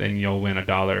underdog, then you'll win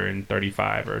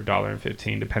 $1.35 or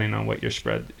 $1.15, depending on what your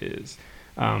spread is.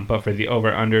 But for the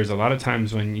over-unders, a lot of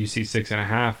times when you see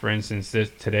 6.5, for instance,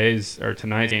 tonight's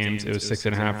games, it was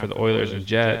 6.5 for the Oilers and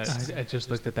Jets. I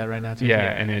just looked at that right now, too.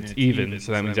 Yeah, and it's even,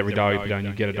 so that means every dollar you put down,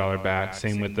 you get $1 back.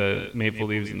 Same with the Maple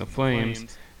Leafs and the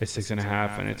Flames. It's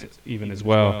 6.5, and it's even as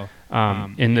well.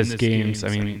 In this games,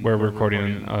 we're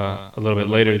recording a little bit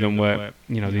later than what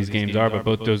these games are, but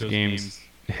both those games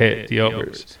hit the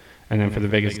overs. And then for the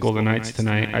Vegas Golden Knights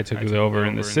tonight, I took the over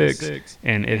in the 6,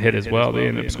 and it hit as well. They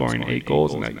ended up scoring 8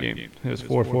 goals in that game. It was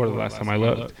 4-4 the last time I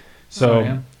looked.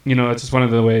 So, it's just one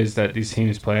of the ways that these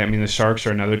teams play. The Sharks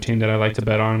are another team that I like to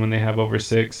bet on when they have over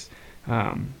 6.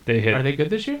 They hit. Are they good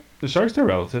this year? The Sharks are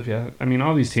relative, yeah.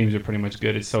 All these teams are pretty much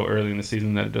good. It's so early in the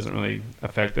season that it doesn't really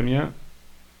affect them yet.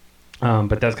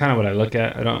 But that's kind of what I look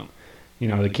at. I don't,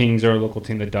 the Kings are a local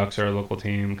team. The Ducks are a local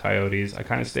team. Coyotes, I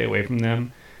kind of stay away from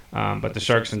them. But the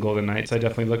Sharks and Golden Knights, I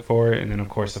definitely look for it. And then, of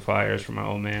course, the Flyers for my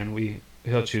old man.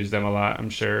 He'll choose them a lot, I'm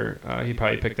sure. He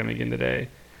probably picked them again today.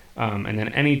 And then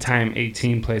anytime a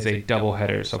team plays a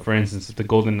doubleheader, so for instance, if the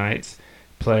Golden Knights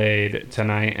played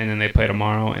tonight and then they play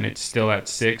tomorrow and it's still at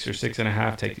 6 or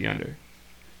 6.5, take the under.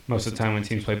 Most of the time when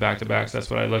teams play back-to-backs, that's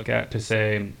what I look at to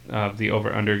say the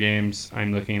over-under games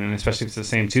I'm looking, and especially if it's the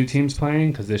same 2 teams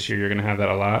playing, because this year you're going to have that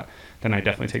a lot, then I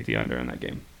definitely take the under in that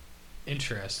game.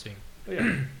 Interesting.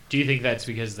 Do you think that's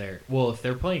because if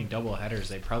they're playing double headers,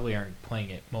 they probably aren't playing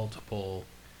it multiple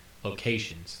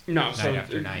locations. No, night so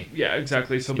after night. Yeah,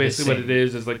 exactly. So The basically, what same. it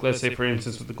is like, let's say for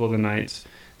instance with the Golden Knights,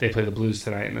 they play the Blues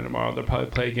tonight, and then tomorrow they'll probably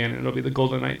play again. And it'll be the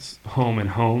Golden Knights home, and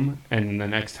then the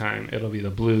next time it'll be the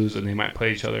Blues, and they might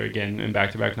play each other again in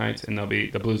back-to-back nights, and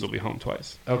the Blues will be home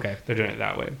twice. Okay. They're doing it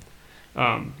that way.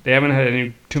 They haven't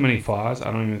had too many flaws.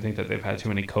 I don't even think that they've had too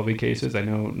many COVID cases. I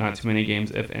know not too many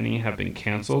games, if any, have been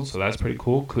canceled, so that's pretty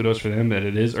cool. Kudos for them that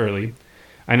it is early.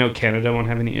 I know Canada won't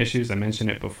have any issues. I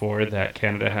mentioned it before that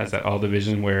Canada has that all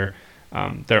division where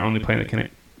they're only playing the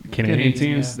Canadian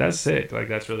teams. Yeah. That's sick. Like,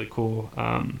 that's really cool.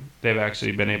 They've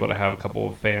actually been able to have a couple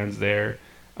of fans there.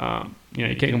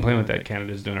 You can't complain with that.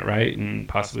 Canada's doing it right, and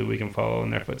possibly we can follow in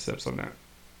their footsteps on that.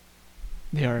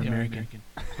 They are American.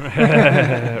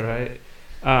 Right.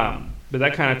 But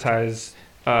that kind of ties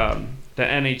the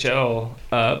NHL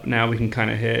up. Now we can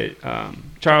kind of hit.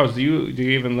 Charles, do you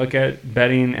even look at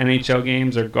betting NHL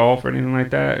games or golf or anything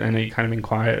like that? I know you kind of been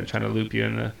quiet. I'm trying to loop you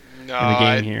in the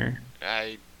game here.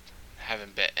 I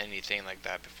haven't bet anything like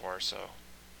that before, so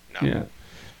no. Yeah.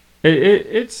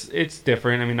 It's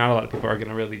different. I mean, not a lot of people are going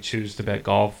to really choose to bet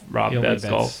golf. Rob He only bets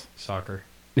bets golf. soccer.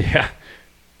 Yeah.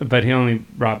 But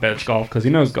Rob bets golf because he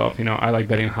knows golf. I like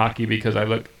betting hockey because I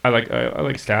like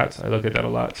stats. I look at that a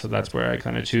lot, so that's where I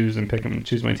kind of choose and pick and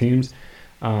choose my teams.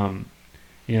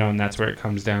 And that's where it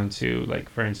comes down to, like,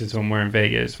 for instance, when we're in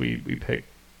Vegas, we pick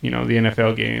the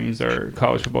NFL games or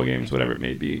college football games, whatever it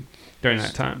may be, during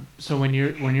that time. So when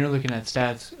you're looking at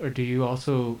stats, or do you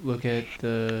also look at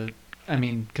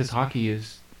because hockey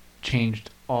is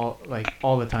changed all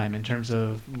the time in terms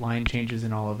of line changes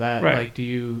and all of that. Right. Like, do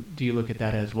you look at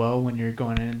that as well when you're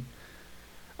going in,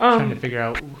 trying to figure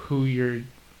out who you're?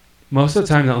 Most of the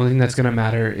time, the only thing that's going to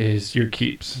matter is your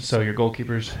keeps. So your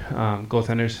goalkeepers,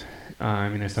 goaltenders.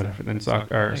 It's no different than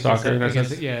soccer.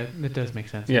 Yeah, it does make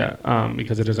sense. Yeah,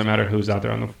 because it doesn't matter who's out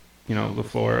there on the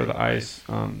floor or the ice.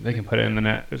 They can put it in the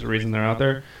net. There's a reason they're out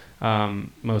there.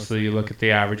 Mostly, you look at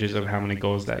the averages of how many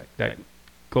goals that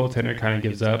goaltender kind of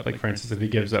gives up. Like, for instance, if he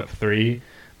gives up 3,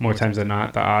 more times than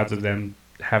not, the odds of them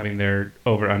having their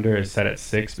over/under is set at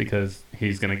 6 because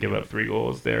he's going to give up 3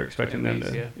 goals. They're expecting them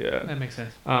to. Yeah, that makes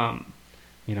sense.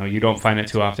 You don't find it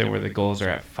too often where the goals are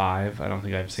at 5. I don't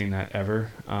think I've seen that ever.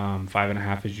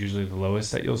 5.5 is usually the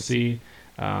lowest that you'll see.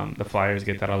 The Flyers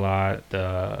get that a lot.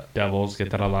 The Devils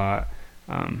get that a lot.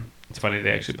 It's funny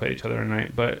they actually play each other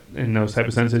tonight, but in those type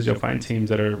of senses, you'll find teams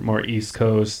that are more East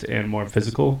Coast and more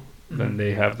physical. Then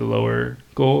they have the lower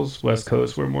goals. West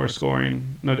Coast, we're more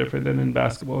scoring. No different than in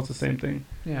basketball. It's the same thing.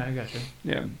 Yeah, I got you.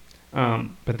 Yeah.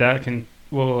 But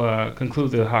we'll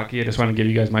conclude the hockey. I just want to give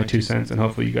you guys my 2 cents, and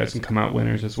hopefully you guys can come out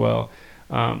winners as well.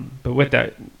 But with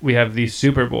that, we have the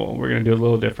Super Bowl. We're going to do a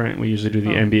little different. We usually do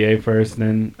the NBA first,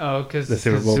 then because the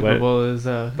Super Bowl is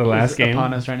the last game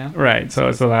upon us right now. Right. So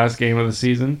it's the last game of the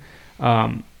season.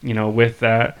 With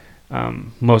that,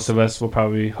 most of us will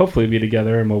hopefully be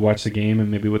together, and we'll watch the game, and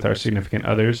maybe with our significant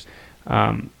others,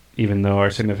 even though our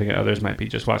significant others might be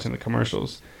just watching the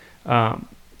commercials.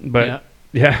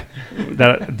 Yeah,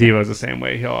 that Devo's the same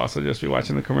way. He'll also just be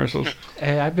watching the commercials.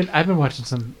 Hey, I've been watching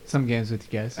some games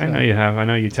with you guys. So. I know you have. I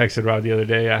know you texted Rod the other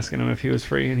day asking him if he was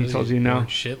free, and he told you no.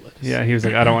 Shitless. Yeah, he was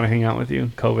like, I don't want to hang out with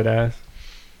you. COVID ass.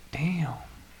 Damn.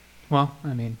 Well,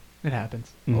 it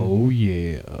happens. Oh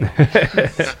yeah.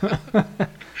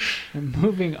 And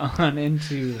moving on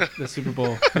into the Super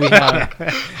Bowl, we have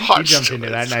You jumped into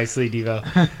that nicely, Devo.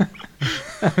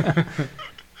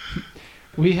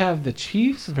 we have the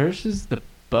Chiefs versus the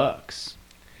Bucks.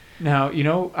 Now,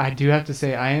 I do have to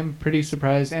say I am pretty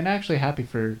surprised and actually happy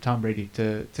for Tom Brady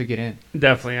to get in.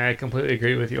 Definitely, I completely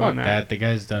agree with you on that. The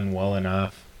guy's done well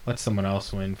enough. Let someone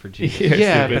else win for Jesus.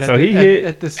 Yeah, stupid. but So he hit.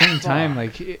 at the same time,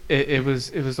 like it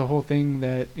was the whole thing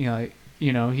that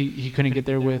he couldn't get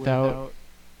there without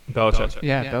Belichick.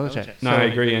 Belichick. No, I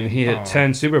agree, and he hit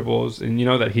 10 Super Bowls, and you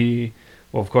know that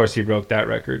of course he broke that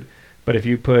record. But if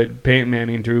you put Peyton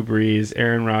Manning, Drew Brees,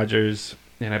 Aaron Rodgers,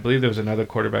 and I believe there was another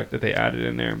quarterback that they added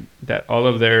in there, that all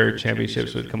of their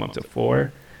championships would come up to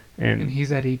 4, and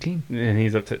he's at 18, and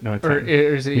he's up to 10. Or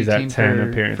is it 18 he's at 10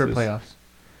 appearances for playoffs?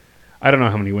 I don't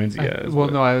know how many wins he has.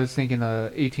 No, I was thinking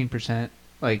 18%,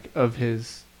 like, of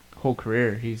his whole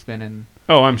career he's been in.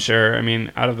 Oh, I'm sure.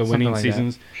 Out of the Something winning like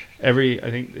seasons, I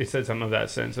think they said something of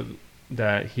that sense of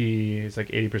that he is like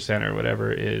 80% or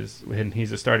whatever is when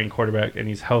he's a starting quarterback and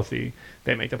he's healthy,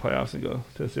 they make the playoffs and go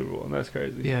to the Super Bowl, and that's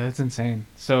crazy. Yeah, that's insane.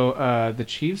 So the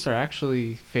Chiefs are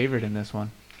actually favored in this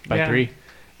one by 3.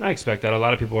 I expect that. A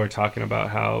lot of people are talking about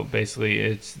how basically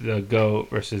it's the GOAT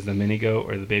versus the mini GOAT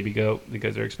or the baby GOAT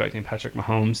because they're expecting Patrick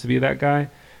Mahomes to be that guy.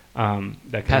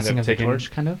 That Passing end of up the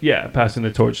torch, kind of. Yeah, passing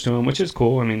the torch to him, which is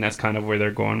cool. I mean, that's kind of where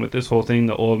they're going with this whole thing,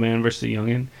 the old man versus the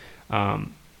youngin.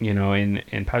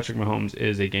 And Patrick Mahomes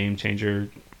is a game changer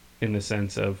in the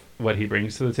sense of what he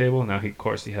brings to the table. Now, of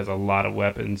course, he has a lot of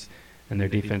weapons, and their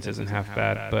defense isn't half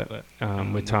bad. But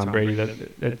with Tom Brady,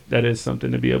 that is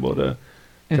something to be able to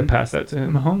pass that to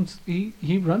him. Mahomes,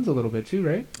 he runs a little bit too,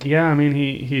 right? Yeah, I mean,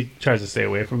 he tries to stay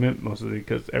away from it, mostly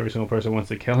because every single person wants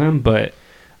to kill him. But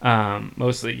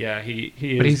mostly, yeah, he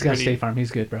is. But he's got pretty- State Farm. He's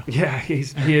good, bro. Yeah, he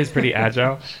is pretty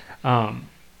agile.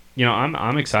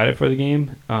 I'm excited for the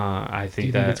game. I Do think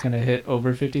you think it's going to hit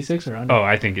over 56 or under?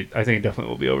 I think it definitely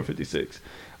will be over 56.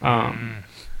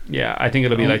 Yeah, I think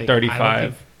it'll be I don't like think- 35. I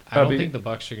don't Probably- think the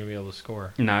Bucks are going to be able to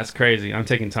score. Nah, it's crazy. I'm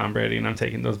taking Tom Brady and I'm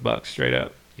taking those Bucks straight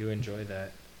up. You enjoy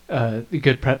that.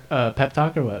 Good pep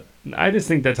talk or what? I just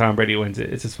think that Tom Brady wins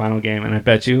it. It's his final game, and I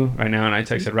bet you right now. And I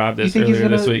texted Rob You this think he's earlier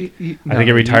this gonna- week. y- I think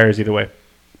he no, retires either way.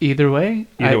 Either way?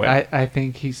 Either way. I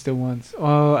think he still wants.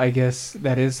 Oh, I guess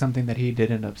that is something that he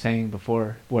did end up saying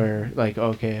before, where like,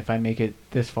 okay, if I make it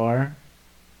this far,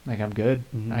 like I'm good.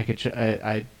 Mhm. I could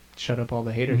I shut up all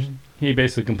the haters. He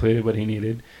basically completed what he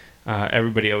needed.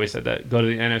 Everybody always said that. Go to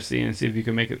the NFC and see if you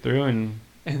can make it through. And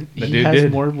And The he dude has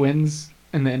did. more wins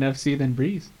in the NFC than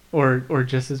Breeze, or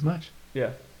just as much.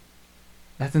 yeah.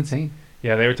 That's insane.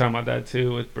 Yeah, they were talking about that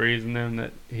too with Breeze and them,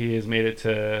 that he has made it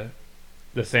to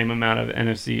the same amount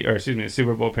of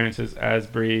Super Bowl appearances as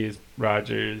Breeze,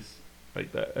 Rodgers,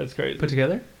 like that. That's crazy. Put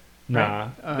together. Nah,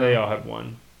 Right. they all have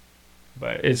one.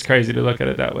 But it's crazy to look at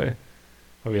it that way.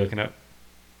 What are we looking up?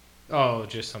 Oh,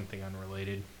 just something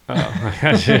unrelated. Oh, I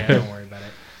gotcha. Yeah, don't worry about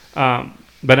it.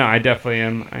 But no, I definitely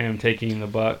am. I am taking the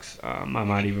Bucks. I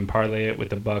might even parlay it with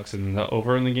the Bucks and the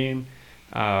over in the game.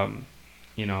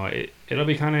 It'll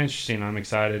be kind of interesting. I'm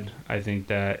excited. I think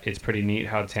that it's pretty neat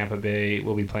how Tampa Bay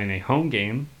will be playing a home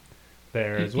game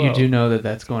there as well. You do know that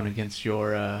that's going against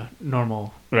your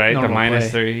normal. Right, the normal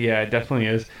minus play. 3. Yeah, it definitely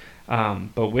is.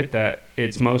 But with that,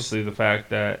 it's mostly the fact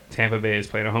that Tampa Bay is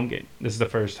playing a home game. This is the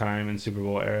first time in Super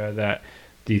Bowl era that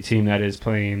the team that is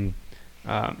playing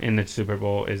in the Super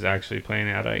Bowl is actually playing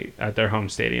at their home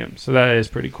stadium. So that is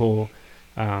pretty cool.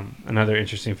 Another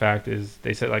interesting fact is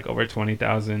they said like over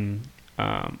 20,000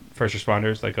 first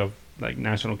responders, of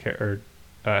national care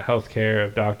or health care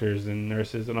of doctors and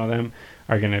nurses and all them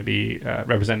are going to be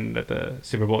represented at the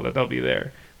Super Bowl. That they'll be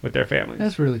there with their families.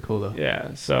 That's really cool though.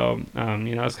 Yeah, so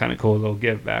it's kind of cool. They'll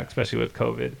give back, especially with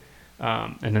COVID.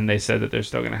 And then they said that they're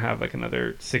still going to have like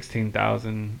another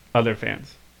 16,000 other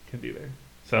fans can be there.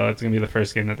 So it's going to be the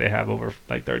first game that they have over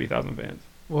like 30,000 fans.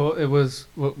 Well, was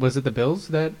it the Bills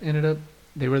that ended up?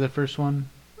 They were the first one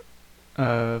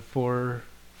for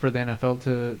the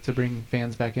NFL to bring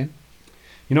fans back in.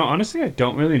 Honestly, I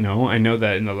don't really know. I know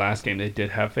that in the last game they did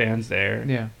have fans there.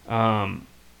 Yeah.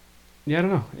 Yeah, I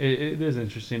don't know. It is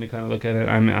interesting to kind of look at it.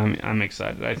 I'm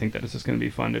excited. I think that it's just going to be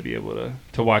fun to be able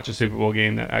to watch a Super Bowl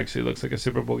game that actually looks like a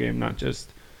Super Bowl game, not just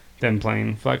them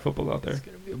playing flag football out there. It's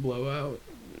going to be a blowout.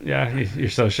 Yeah, you're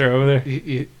so sure over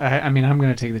there. I mean, I'm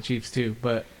going to take the Chiefs too,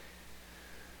 but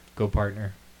Go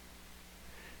partner.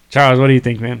 Charles, what do you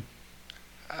think, man?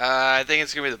 I think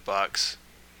it's gonna be the Bucks.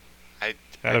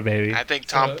 Got a baby. I think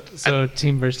Tom. So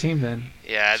team versus team then.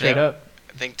 I Straight think up.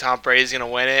 I think Tom Brady's gonna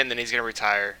win it, and then he's gonna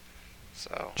retire.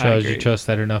 So Charles, agree. you trust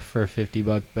that enough for a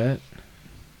 $50 bet?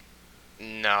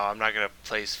 no, I'm not gonna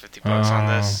place $50 on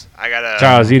this. I gotta.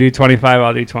 Charles, you do 25,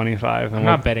 I'll do 25. I'm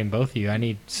not betting both of you. I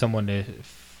need someone to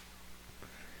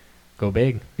go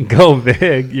big. Go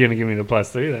big. You're going to give me the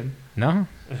 +3 then. No,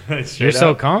 Straight you're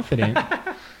so up. confident.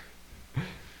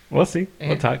 We'll see.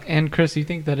 We'll talk. And Chris, you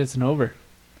think that it's an over?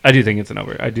 I do think it's an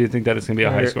over. I do think that it's going to be a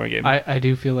Or- high-scoring game. I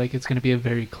do feel like it's going to be a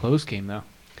very close game though.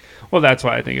 Well, that's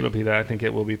why I think it'll be that. I think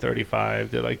it will be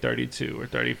 35 to like 32 or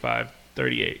 35,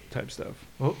 38 type stuff.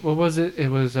 What was it? It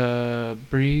was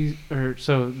Breeze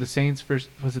so the Saints versus,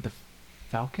 was it the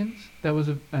Falcons? That was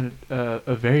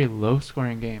a very low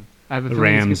scoring game. I have a The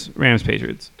feeling it's Rams,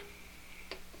 Patriots.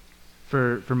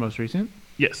 for most recent.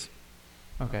 Yes.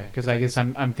 Okay, because I guess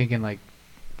I'm thinking like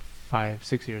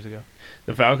 5-6 years ago.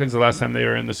 The Falcons, the last time they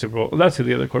were in the Super Bowl, well, that's who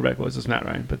the other quarterback was, is Matt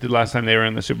Ryan. But the last time they were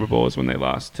in the Super Bowl is when they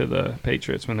lost to the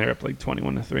Patriots, when they were up like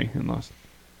 21-3 and lost.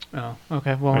 Oh,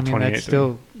 okay. Well, Or I mean that's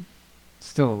 28-3.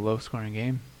 still a low scoring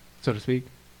game, so to speak.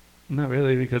 Not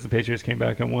really, because the Patriots came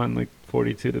back and won like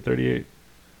 42-38.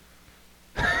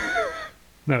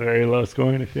 Not very low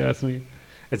scoring, if you ask me.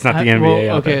 It's not the NBA.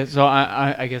 out Okay, there. so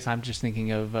I guess I'm just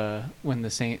thinking of when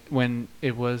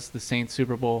it was the Saints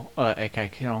Super Bowl. I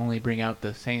can only bring out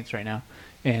the Saints right now,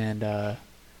 and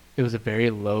it was a very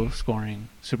low scoring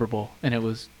Super Bowl, and it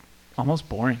was almost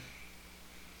boring.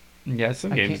 Yeah,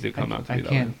 some games do come out to be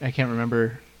that way. I can't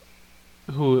remember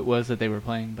who it was that they were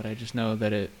playing, but I just know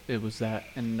that it was that.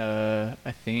 And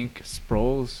I think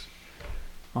Sproles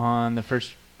on the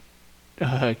first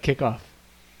kickoff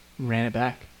ran it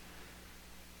back.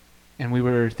 And we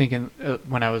were thinking,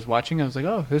 when I was watching, I was like,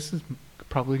 oh, this is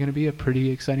probably going to be a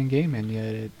pretty exciting game, and yet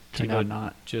it turned out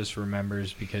not. Just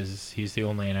remembers because he's the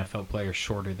only NFL player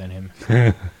shorter than him.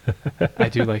 I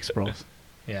do like Sproles.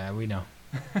 Yeah, we know.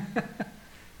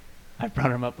 I've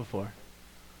brought him up before.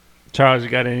 Charles, you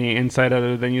got any insight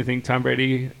other than you think Tom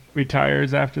Brady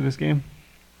retires after this game?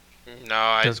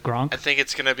 No, Does Gronk? I think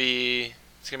it's gonna be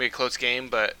a close game,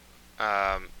 but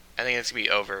I think it's gonna be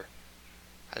over.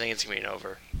 I think it's gonna be an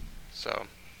over. So.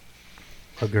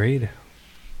 Agreed.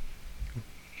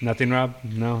 Nothing, Rob?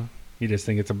 No? You just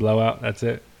think it's a blowout? That's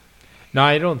it? No,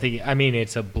 I don't think. I mean,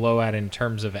 it's a blowout in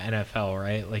terms of NFL,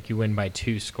 right? Like you win by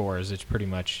 2 scores, it's pretty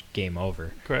much game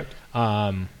over. Correct.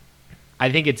 I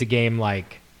think it's a game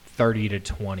like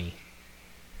 30-20.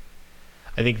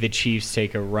 I think the Chiefs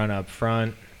take a run up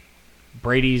front.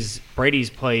 Brady's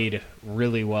played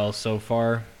really well so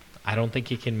far. I don't think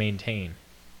he can maintain.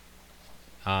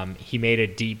 He made a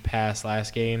deep pass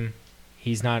last game.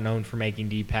 He's not known for making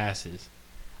deep passes.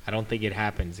 I don't think it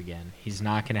happens again. He's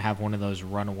not going to have one of those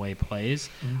runaway plays.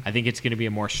 Mm-hmm. I think it's going to be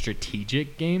a more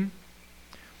strategic game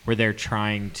where they're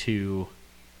trying to,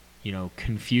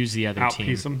 confuse the other team.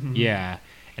 Outpiece them. Mm-hmm. Yeah.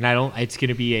 And it's going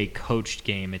to be a coached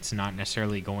game. It's not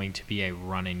necessarily going to be a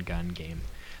run and gun game.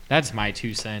 That's my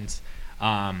 2 cents.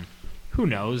 Who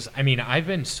knows? I mean, I've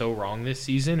been so wrong this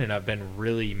season, and I've been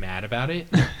really mad about it.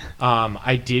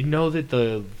 I did know that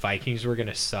the Vikings were going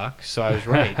to suck, so I was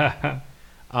right.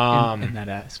 In that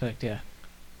aspect, yeah.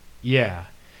 Yeah.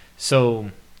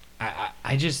 So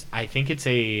I think it's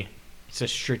a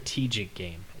strategic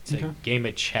game. It's a game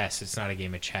of chess. It's not a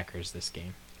game of checkers, this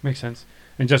game. Makes sense.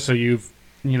 And just so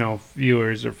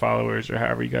viewers or followers or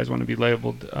however you guys want to be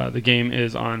labeled, the game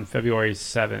is on February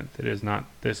 7th. It is not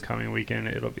this coming weekend.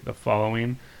 It'll be the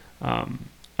following. I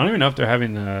don't even know if they're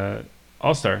having the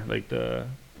All-Star, like the...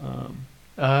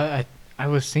 I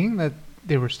was seeing that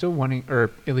they were still wanting,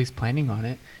 or at least planning on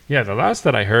it. Yeah, the last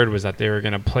that I heard was that they were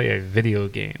going to play a video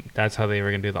game. That's how they were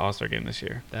going to do the All-Star game this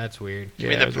year. That's weird. You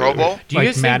mean the Pro Bowl? Do you like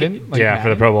guys Madden? think, For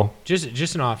the Pro Bowl.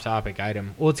 just an off-topic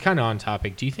item. Well, it's kind of on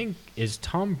topic. Do you think, is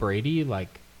Tom Brady,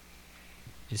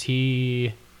 is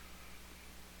he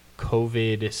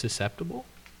COVID susceptible?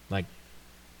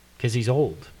 Because he's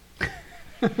old.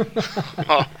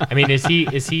 I mean, is he,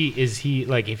 if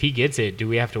he gets it, do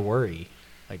we have to worry?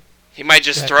 He might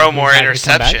just throw more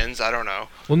interceptions. I don't know.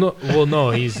 Well,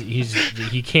 no,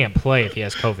 he can't play if he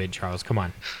has COVID, Charles. Come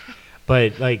on.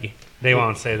 But They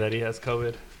won't say that he has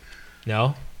COVID.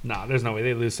 no, No, there's no way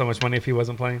they'd lose so much money if he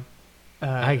wasn't playing.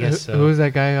 I guess so. Who was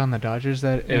that guy on the Dodgers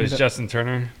that... It was Justin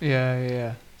Turner.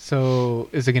 Yeah. So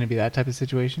is it going to be that type of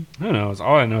situation? I don't know.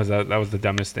 All I know is that was the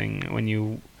dumbest thing. When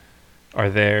you are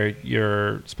there,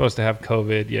 you're supposed to have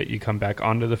COVID, yet you come back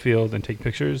onto the field and take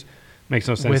pictures. Makes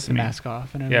no sense with to me. mask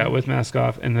off and everything. Yeah, with mask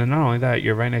off. And then not only that,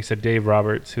 you're right next to Dave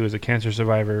Roberts, who is a cancer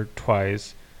survivor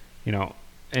twice,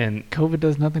 and COVID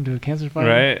does nothing to a cancer survivor.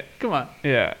 right? Come on.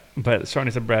 Yeah, but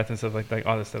shortness of breath and stuff like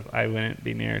all this stuff, I wouldn't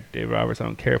be near Dave Roberts. I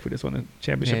don't care if we just won the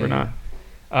championship or not.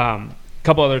 A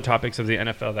couple other topics of the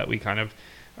NFL that we kind of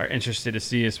are interested to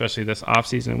see, especially this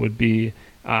offseason, would be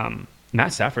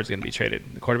Matt Stafford's going to be traded,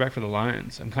 the quarterback for the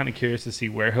Lions. I'm kind of curious to see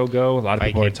where he'll go. A lot of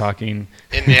people are talking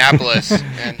Indianapolis.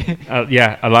 And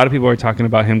a lot of people are talking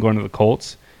about him going to the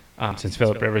Colts since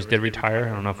Phillip Rivers did retire. I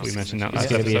don't know if we mentioned that It's last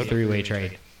going to be a episode. 3-way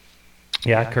trade.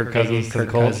 Yeah, Kirk Cousins to the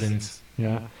Colts.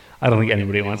 Yeah, I don't think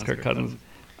anybody wants Kirk Cousins.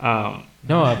 No,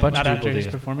 a bunch Not of after people his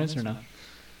do. performance or no?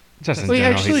 Just in Well, he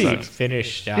general, actually sucks.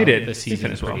 finished out He did. the He season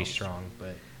finished pretty well. strong.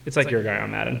 But It's like your guy on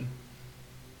Madden.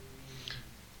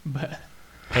 But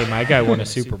hey, my guy won a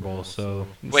Super Bowl, so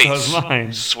wait, So is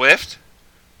mine. Swift?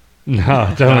 No,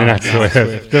 definitely not Not Swift.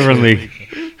 Swift. Different league.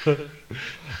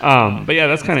 But yeah,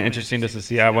 that's kind of interesting just to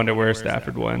see. I wonder where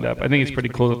Stafford will end up. I think it's pretty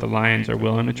cool that the Lions are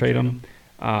willing to trade him.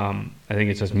 I think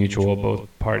it's just mutual. Both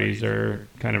parties are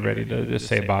kind of ready to just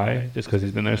say bye just because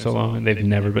he's been there so long, and they've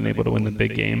never been able to win the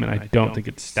big game. And I don't think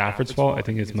it's Stafford's fault. I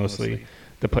think it's mostly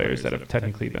the players that have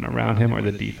technically been around him or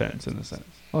the defense in a sense.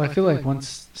 well, I feel like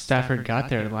once Stafford got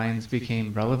there, the Lions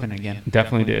became relevant again.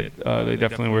 Definitely did. They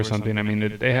definitely were something. I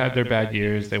mean, they had their bad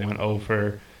years. They went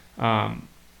over.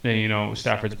 And,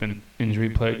 Stafford's been injury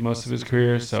plagued most of his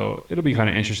career, so it'll be kind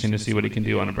of interesting to see what he can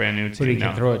do on a brand new but he team can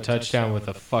now. throw a touchdown with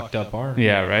a fucked up arm.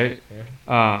 Yeah, right.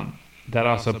 That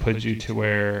also puts you to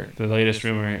where the latest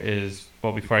rumor is.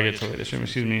 Well, before I get to the latest rumor,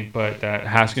 excuse me, but that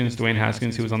Dwayne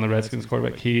Haskins, who was on the Redskins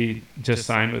quarterback, he just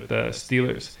signed with the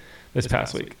Steelers. this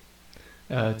past week.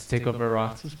 To take over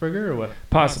Roethlisberger or what?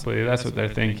 Possibly. That's what they're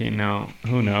thinking. Now,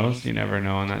 who knows? You never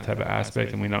know on that type of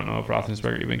aspect, and we don't know if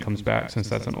Roethlisberger even comes back since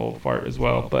that's an old fart as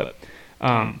well. But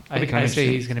I say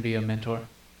he's going to be a mentor.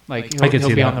 Like I could he'll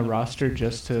see be that. on the roster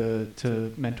just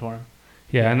to mentor him.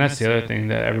 Yeah, and that's the other thing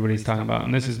that everybody's talking about.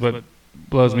 And this is what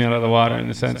blows me out of the water in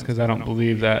the sense because I don't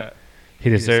believe that he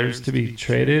deserves to be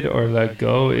traded or let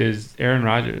go is Aaron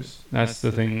Rodgers. That's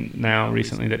the thing now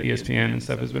recently that ESPN and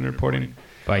stuff has been reporting.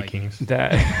 Vikings.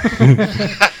 That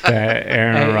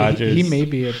Aaron Rodgers. He may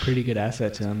be a pretty good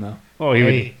asset to them, though. Oh, he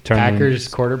Hey, would turn Packers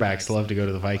quarterbacks love to go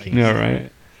to the Vikings. Yeah,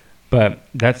 right. But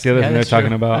that's the other thing they're that's talking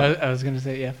true. about. I was going to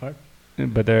say, yeah, Favre.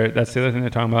 But that's the other thing they're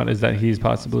talking about is that he's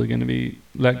possibly going to be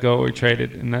let go or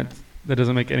traded, and that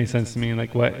doesn't make any sense to me.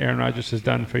 Like what Aaron Rodgers has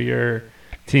done for your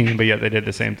team, but yet they did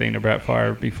the same thing to Brett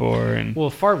Favre before. And Well,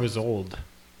 Favre was old.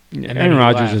 and then Aaron he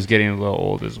Rodgers left. is getting a little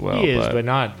old as well. He is, but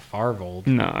not Favre old.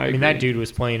 no, I mean, that dude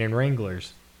was playing in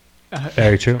Wranglers.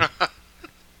 Very true.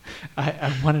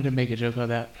 I wanted to make a joke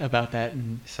about that,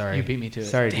 and Sorry. you beat me to it.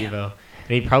 Sorry, Damn. Devo.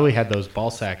 And he probably had those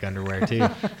ball sack underwear, too.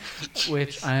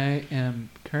 Which I am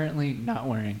currently not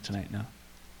wearing tonight now.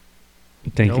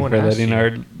 Thank No you one for asked letting you.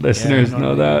 our listeners know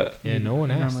normally- that. Yeah, no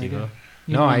one asked, Normally Devo. do.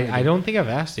 You No, normally I do. don't think I've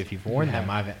asked if you've worn them.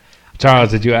 I've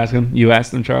Charles, did you ask him? You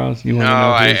asked him, Charles? You No, want to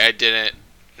know if he was- I didn't.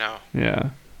 No. Yeah.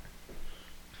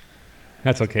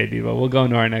 That's okay, Devo. We'll go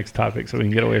into our next topic so we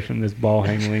can get away from this ball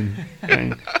hangling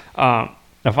thing.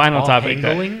 The final Ball topic.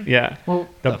 hangling? Yeah. Well,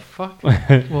 the fuck?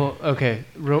 well, okay.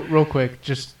 Real quick,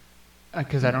 just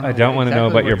because I don't know. I don't want to know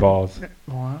exactly about your what- balls.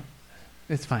 Well,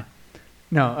 it's fine.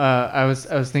 No, I was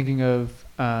thinking of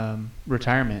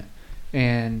retirement,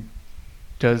 and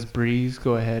does Breeze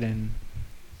go ahead and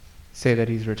say that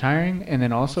he's retiring, and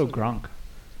then also Gronk,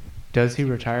 does he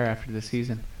retire after the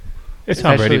season? It's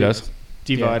Tom Brady Especially- does.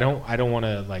 Devo, Yeah. I don't want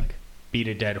to like beat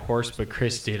a dead horse, but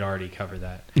Chris did already cover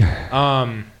that.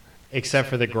 Except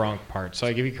for the Gronk part, so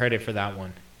I give you credit for that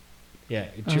one. Yeah,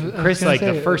 I was Chris. gonna Like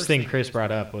say, the first thing Chris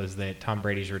brought up was that Tom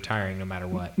Brady's retiring no matter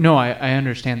what. No, I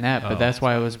understand that, but Oh. that's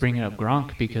why I was bringing up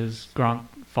Gronk, because Gronk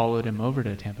followed him over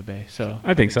to Tampa Bay. So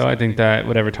I think so. I think that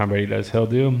whatever Tom Brady does, he'll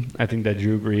do. I think that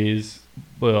Drew Brees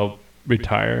will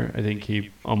retire. I think he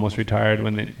almost retired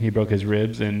when he broke his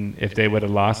ribs, and if they would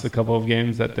have lost a couple of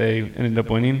games that they ended up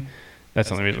winning, that's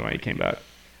the only reason why he came back.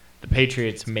 The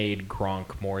Patriots made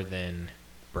Gronk more than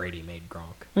Brady made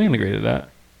Gronk. I can agree to that.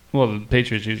 Well, the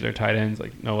Patriots use their tight ends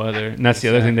like no other, and that's the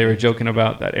other thing they were joking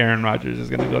about, that Aaron Rodgers is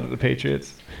going to go to the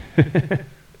Patriots. That'd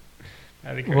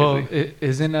be crazy. well, it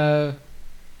isn't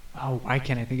why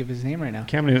can't I think of his name right now?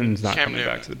 Cam Newton's not Cam coming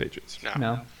Newton. back to the Patriots. No.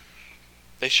 No.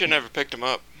 They should never picked him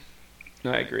up.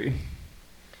 I agree.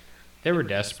 They were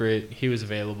desperate. He was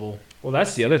available. Well,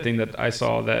 that's the other thing that I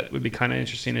saw that would be kind of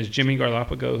interesting is Jimmy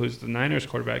Garoppolo, who's the Niners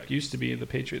quarterback, used to be the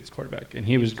Patriots quarterback, and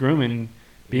he was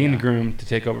being groomed to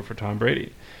take over for Tom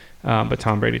Brady. But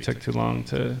Tom Brady took too long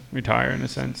to retire in a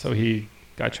sense, so he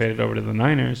got traded over to the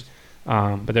Niners.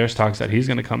 But there's talks that he's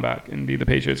going to come back and be the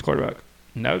Patriots quarterback.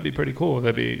 And that would be pretty cool.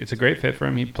 It's a great fit for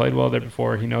him. He played well there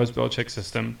before. He knows Belichick's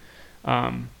system.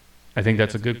 I think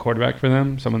that's a good quarterback for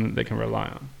them, someone that they can rely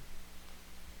on.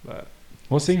 But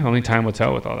we'll see. Only time will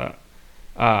tell with all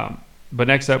that. But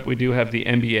next up, we do have the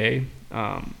NBA.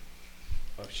 Oh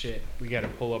shit! We got to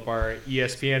pull up our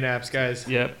ESPN apps, guys.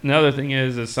 Yep. Another thing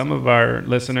is some of our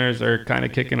listeners are kind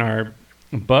of kicking our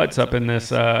butts up in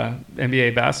this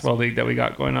NBA basketball league that we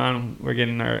got going on. We're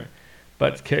getting our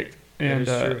butts kicked, and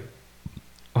That is true.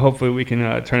 hopefully we can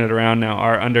turn it around now.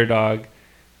 Our underdog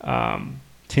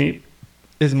team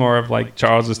is more of like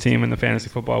Charles's team in the fantasy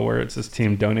football, where it's this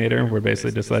team donator. We're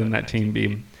basically just letting that team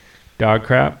be dog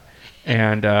crap,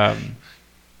 and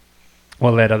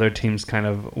we'll let other teams kind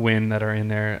of win that are in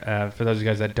there. For those of you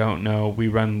guys that don't know, we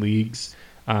run leagues.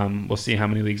 We'll see how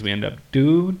many leagues we end up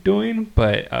doing,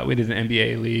 but we did an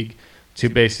NBA league to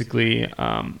basically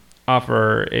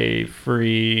offer a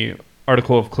free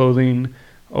article of clothing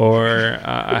or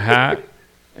a hat.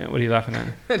 What are you laughing at?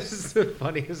 That's just the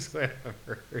funniest way I've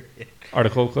ever heard it.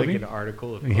 Article of Like clothing? an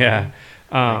article of Yeah.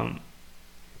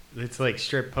 It's like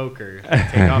strip poker.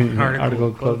 Take off an article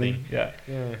of clothing. Yeah.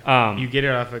 Yeah. You get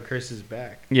it off of Chris's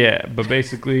back. Yeah, but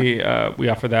basically, we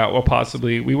offer that. Or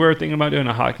possibly, we were thinking about doing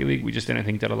a hockey league. We just didn't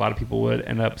think that a lot of people would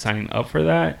end up signing up for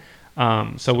that.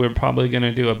 So we're probably going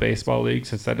to do a baseball league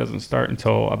since that doesn't start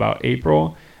until about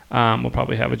April. We'll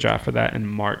probably have a draft for that in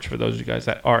March for those of you guys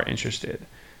that are interested.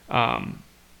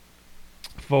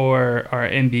 For our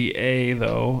NBA,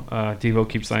 though, Devo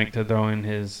keeps like to throw in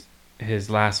his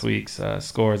last week's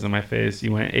scores in my face.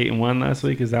 You went 8-1 last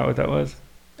week. Is that what that was?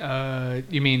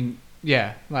 You mean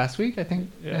last week? I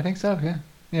think Yeah. I think so. Yeah.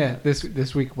 Yeah,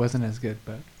 this week wasn't as good,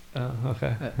 but Oh,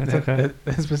 okay. That's okay.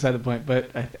 that's beside the point. But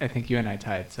I think you and I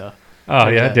tied. So Oh,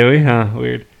 yeah, Okay. did we? Huh,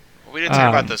 weird. We didn't talk Um,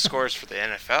 about the scores for the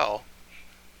NFL.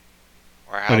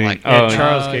 Or What how, do you like, mean? Yeah, Oh,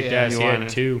 Charles no, kicked yeah, ass. you He won had it.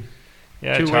 2.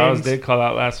 Yeah, 2 Charles wins. did call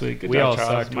out last week. Good We job, all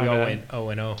Charles. sucked. My We all bad. went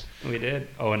 0-0. We did.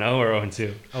 0-0 or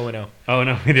 0-2? 0-0. Oh,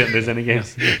 no, we didn't lose any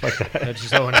games. Fuck that. That's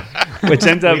just 0-0. Which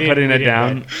ends up We didn't- putting we it didn't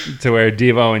down to where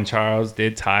Devo and Charles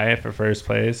did tie for first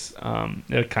place.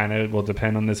 It kind of will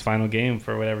depend on this final game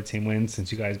for whatever team wins,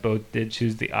 since you guys both did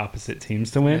choose the opposite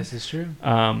teams to win. this is true.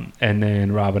 And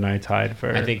then Rob and I tied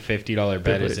for. I think $50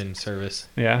 bet is Good. in service.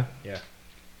 Yeah.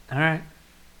 All right,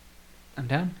 I'm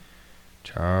down.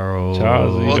 Charles.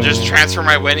 Charles, you we'll go. just transfer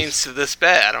my winnings to this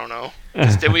bet. I don't know.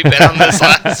 Did we bet on this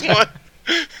last one?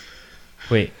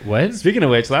 Wait, what? Speaking of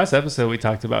which, last episode we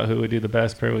talked about who would do the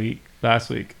best per week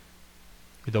last week.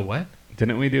 The what?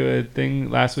 Didn't we do a thing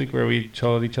last week where we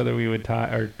told each other we would tie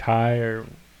or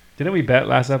didn't we bet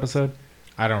last episode?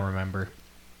 I don't remember.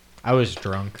 I was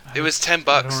drunk. It was $10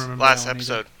 remember last that one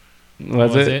either. episode.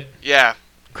 Was it? Yeah.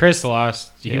 Chris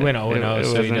lost. He Yeah, went 0-0, it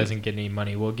so he wasn't- doesn't get any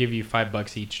money. We'll give you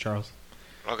 $5 each, Charles.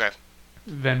 Okay.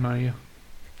 Venmo you.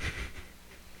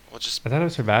 We'll just. I thought it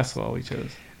was for basketball we chose.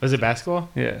 Was it basketball?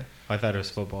 Yeah. I thought it was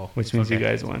football. Which means you Okay.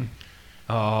 guys won.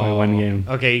 Oh, by one game.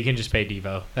 Okay, you can just pay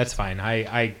Devo. That's fine.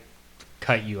 I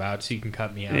cut you out, so you can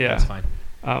cut me out. Yeah. That's fine.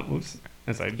 Oops.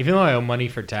 It's like Even though I owe money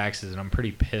for taxes, and I'm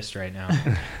pretty pissed right now.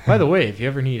 By the way, if you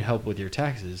ever need help with your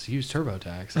taxes, use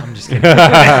TurboTax. I'm just kidding.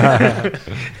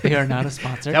 They are not a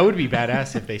sponsor. That would be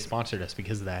badass if they sponsored us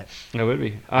because of that. it would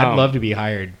be. I'd love to be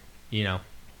hired. You know,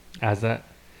 as that.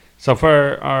 So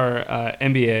for our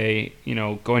NBA,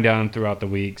 going down throughout the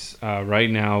weeks, right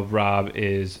now Rob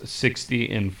is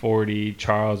 60-40,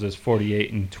 Charles is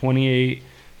 48-28,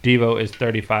 Devo is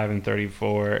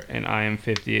 35-34, and I am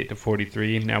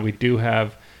 58-43. Now we do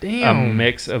have a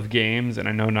mix of games, and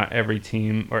I know not every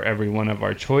team or every one of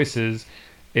our choices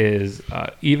is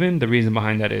even. The reason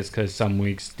behind that is because some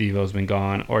weeks Devo's been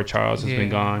gone or Charles has been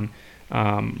gone.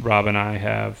 Rob and I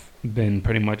have been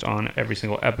pretty much on every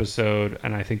single episode,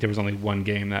 and I think there was only one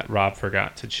game that Rob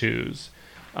forgot to choose.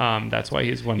 That's why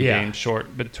he's one game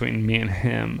short between me and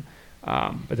him.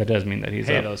 But that does mean that he's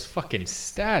hey, up. those fucking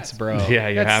stats, bro. Yeah,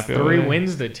 you're That's happy 3 with it?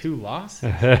 wins to 2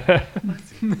 losses.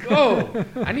 Let's go.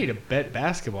 I need to bet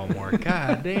basketball more.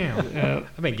 God damn. Yeah.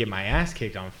 I've been getting my ass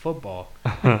kicked on football.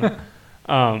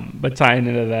 But tying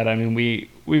into that, I mean,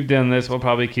 we've done this. We'll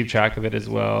probably keep track of it as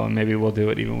well, and maybe we'll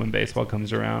do it even when baseball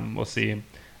comes around. We'll see.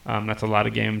 That's a lot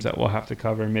of games that we'll have to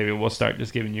cover. Maybe we'll start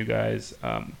just giving you guys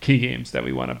key games that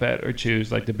we want to bet or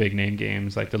choose, like the big name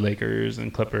games, like the Lakers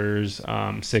and Clippers,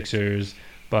 Sixers,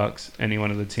 Bucks, any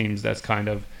one of the teams that's kind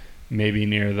of maybe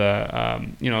near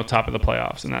the top of the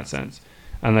playoffs in that sense.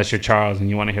 Unless you're Charles and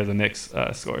you want to hear the Knicks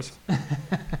scores,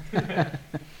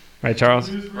 right, Charles?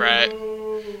 Right.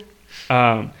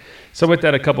 So with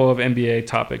that, a couple of NBA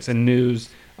topics and news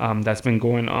that's been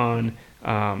going on.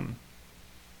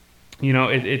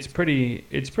 It's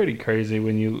pretty crazy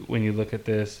when you look at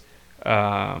this.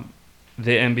 The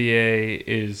NBA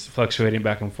is fluctuating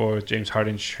back and forth. James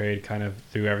Harden's trade kind of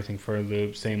threw everything for a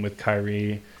loop. Same with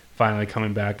Kyrie finally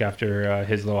coming back after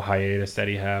his little hiatus that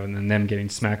he had, and then them getting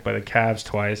smacked by the Cavs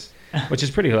twice, which is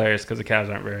pretty hilarious because the Cavs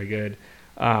aren't very good.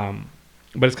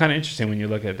 But it's kind of interesting when you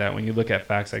look at that. When you look at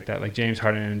facts like that, like James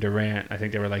Harden and Durant, I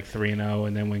think they were like 3-0,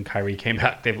 and then when Kyrie came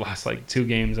back, they've lost like 2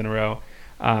 games in a row.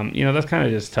 That's kind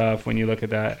of just tough when you look at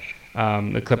that.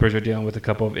 The Clippers are dealing with a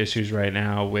couple of issues right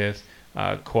now with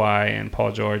Kawhi and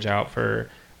Paul George out for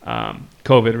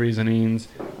COVID reasonings.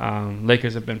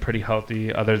 Lakers have been pretty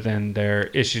healthy other than their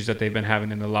issues that they've been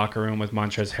having in the locker room with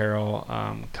Montrezl Harrell,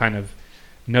 kind of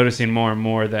noticing more and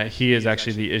more that he is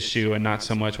actually the issue and not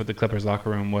so much what the Clippers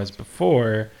locker room was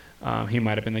before. He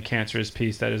might have been the cancerous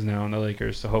piece that is now in the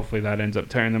Lakers, so hopefully that ends up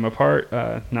tearing them apart.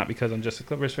 Not because I'm just a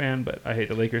Clippers fan, but I hate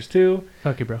the Lakers too.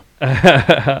 Fuck you, bro.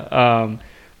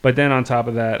 But then on top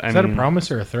of that, Is that a promise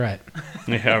or a threat?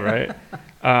 Yeah,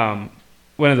 right.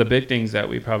 One of the big things that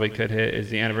we probably could hit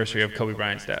is the anniversary of Kobe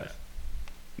Bryant's death.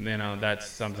 That's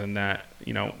something that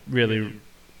really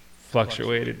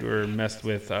fluctuated or messed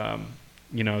with the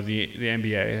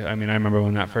NBA. I mean, I remember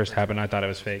when that first happened, I thought it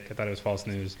was fake. I thought it was false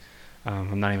news.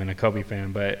 I'm not even a Kobe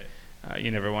fan, but you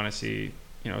never want to see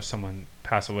someone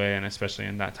pass away, and especially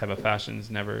in that type of fashion is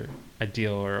never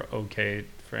ideal or okay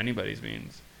for anybody's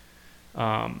means.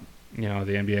 The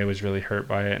NBA was really hurt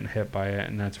by it and hit by it,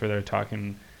 and that's where they're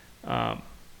talking of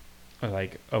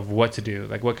what to do,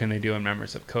 like what can they do in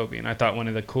remembrance of Kobe. And I thought one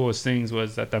of the coolest things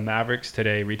was that the Mavericks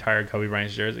today retired Kobe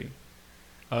Bryant's jersey.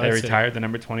 They retired the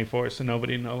number 24, so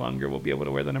nobody no longer will be able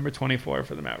to wear the number 24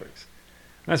 for the Mavericks.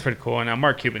 That's pretty cool. And now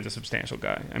Mark Cuban's a substantial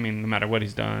guy. I mean, no matter what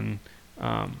he's done.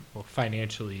 Well,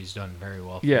 financially, he's done very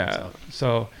well for Yeah. himself.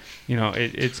 So,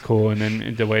 it's cool. And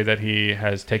then the way that he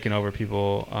has taken over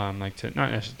people, not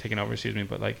necessarily taken over, excuse me,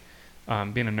 but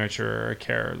being a nurturer or a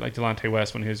carer. Like Delonte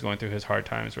West when he was going through his hard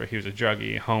times where he was a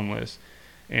druggie, homeless,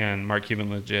 and Mark Cuban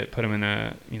legit put him in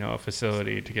a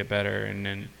facility to get better, and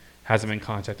then hasn't been in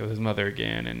contact with his mother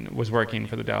again, and was working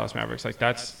for the Dallas Mavericks. Like,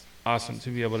 that's awesome to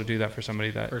be able to do that for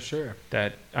somebody that For sure.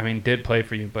 did play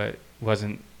for you but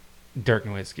wasn't Dirk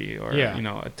Nowitzki or Yeah.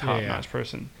 a top-notch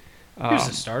person. He was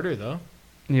a starter, though.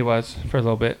 He was for a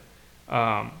little bit.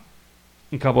 A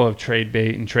couple of trade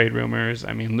bait and trade rumors.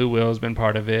 I mean, Lou Will's been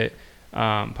part of it,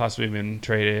 possibly been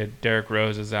traded. Derrick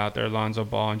Rose is out there. Lonzo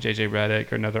Ball and JJ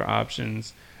Redick are another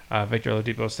options. Victor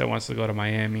Oladipo still wants to go to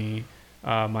Miami.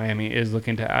 Miami is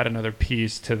looking to add another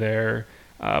piece to their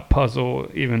puzzle,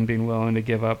 even being willing to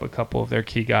give up a couple of their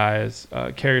key guys.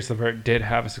 Caris LeVert did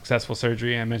have a successful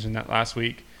surgery. I mentioned that last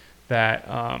week that,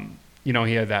 he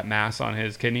had that mass on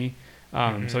his kidney.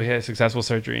 So he had a successful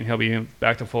surgery, and he'll be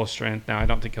back to full strength. Now, I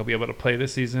don't think he'll be able to play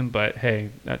this season, but, hey,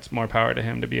 that's more power to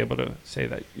him to be able to say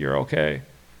that you're okay.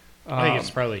 I think it's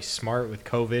probably smart with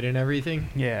COVID and everything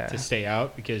Yeah. to stay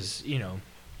out because,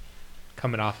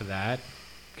 coming off of that,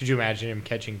 could you imagine him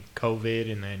catching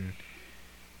COVID and then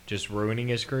just ruining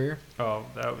his career? Oh,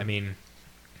 that I mean,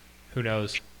 who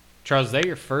knows? Charles, is that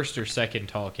your first or second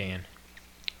tall can?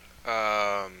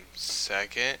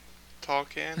 Second tall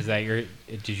can? Is that your?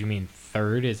 Did you mean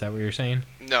third? Is that what you're saying?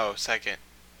 No, second.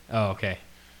 Oh, okay.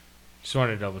 Just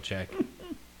wanted to double check.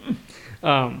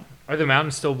 Are Are the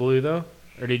mountains still blue though,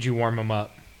 or did you warm them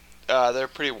up? They're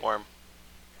pretty warm.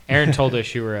 Aaron told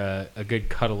us you were a good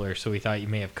cuddler, so we thought you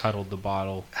may have cuddled the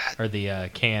bottle or the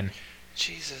can.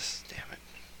 Jesus, damn it.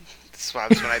 This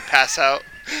happens when I pass out.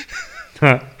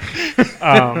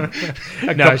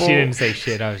 No, she didn't say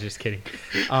shit. I was just kidding.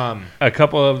 A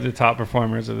couple of the top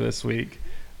performers of this week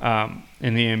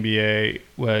in the NBA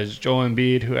was Joel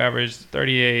Embiid, who averaged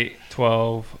 38,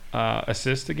 12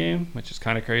 assists a game, which is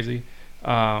kind of crazy.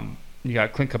 You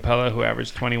got Clint Capella, who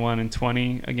averaged 21 and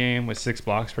 20 a game with 6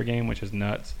 blocks per game, which is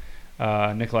nuts.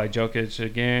 Nikolai Jokic,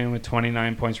 again, with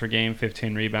 29 points per game,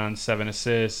 15 rebounds, 7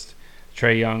 assists.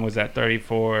 Trae Young was at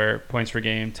 34 points per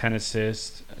game, 10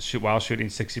 assists, while shooting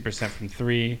 60% from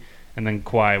 3. And then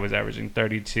Kawhi was averaging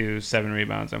 32, 7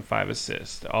 rebounds, and 5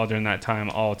 assists. All during that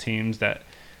time, all teams that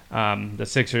the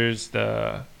Sixers,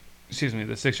 the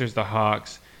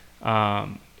Hawks,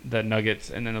 the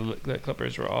Nuggets, and then the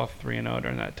Clippers were all 3-0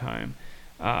 during that time.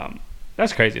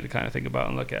 That's crazy to kind of think about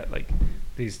and look at, like,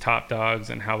 these top dogs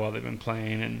and how well they've been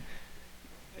playing, and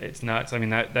it's nuts. I mean,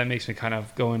 that makes me kind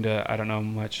of go into, I don't know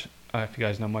much if you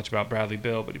guys know much about Bradley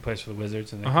Beal, but he plays for the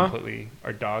Wizards, and they completely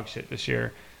are dog shit this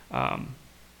year.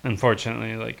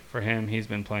 Unfortunately, like, for him, he's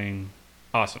been playing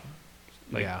awesome,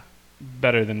 like,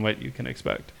 better than what you can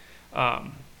expect.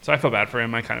 So I feel bad for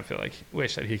him. I kind of feel like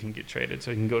wish that he can get traded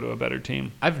so he can go to a better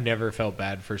team. I've never felt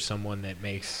bad for someone that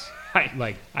makes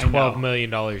like I know. $12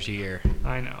 million a year.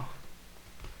 I know.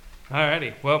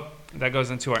 Alrighty. Well, that goes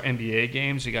into our NBA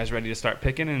games. You guys ready to start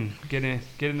picking and getting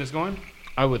this going?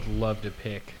 I would love to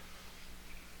pick.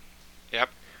 Yep.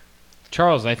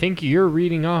 Charles, I think you're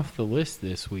reading off the list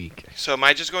this week. So am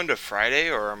I just going to Friday,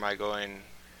 or am I going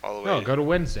all the way? No, go to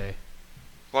Wednesday.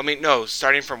 Well, I mean, no,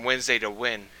 starting from Wednesday to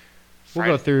win. We'll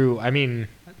go through. I mean,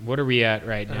 what are we at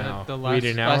right now? The Read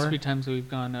an hour? last few times we've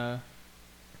gone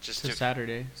Just to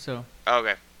Saturday, so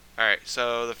Okay. All right.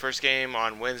 So the first game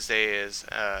on Wednesday is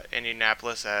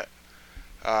Indianapolis at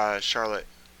Charlotte,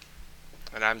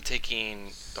 and I'm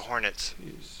taking the Hornets.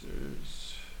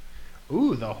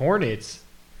 Ooh, the Hornets.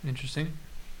 interesting.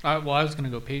 Well, I was gonna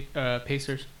go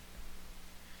Pacers.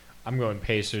 I'm going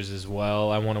Pacers as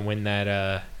well. I want to win that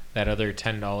other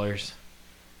 $10.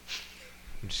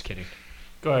 I'm just kidding.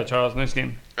 Go ahead, Charles. Next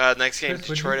game. Next game, Chris,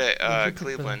 what'd Detroit you- what'd you at pick for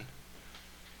Cleveland.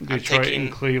 Detroit taking,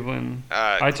 and Cleveland.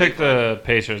 I took the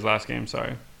Pacers last game.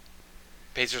 Sorry.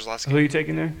 Pacers last Who are game. you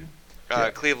taking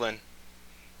there? Cleveland.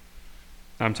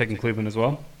 I'm taking Cleveland as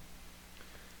well.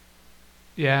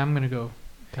 Yeah, I'm gonna go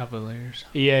Cavaliers.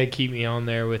 Yeah, keep me on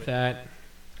there with that.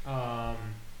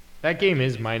 That game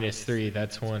is -3.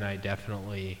 That's one I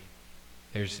definitely.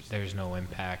 There's no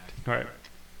impact. All right.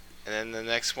 And then the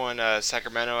next one,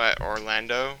 Sacramento at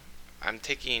Orlando. I'm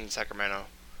taking Sacramento.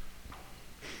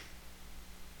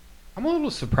 I'm a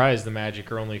little surprised the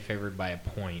Magic are only favored by a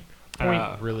point. Point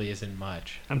Uh, really isn't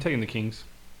much. I'm taking the Kings.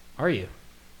 Are you?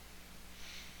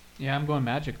 Yeah, I'm going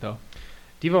Magic though.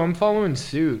 Devo, I'm following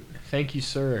suit. Thank you,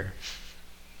 sir.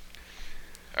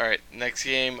 All right. Next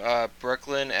game,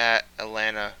 Brooklyn at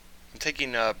Atlanta. I'm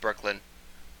taking Brooklyn.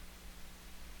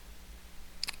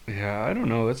 Yeah, I don't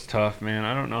know. It's tough, man.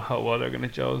 I don't know how well they're going to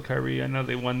gel with Kyrie. I know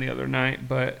they won the other night,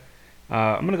 but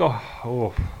I'm going to go.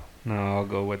 Oh, no, I'll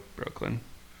go with Brooklyn.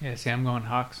 Yeah, see, I'm going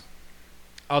Hawks.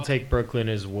 I'll take Brooklyn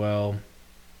as well.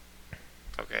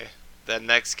 Okay. The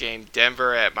next game,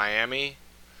 Denver at Miami.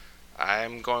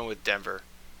 I'm going with Denver.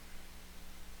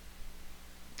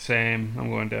 Same. I'm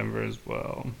going Denver as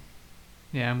well.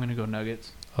 Yeah, I'm gonna go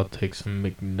Nuggets. I'll take some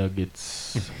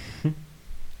McNuggets.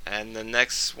 And the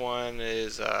next one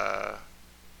is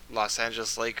Los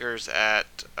Angeles Lakers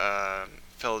at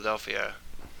Philadelphia.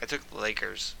 I took the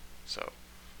Lakers, so.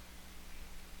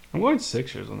 I'm going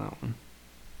Sixers on that one.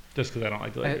 Just because I don't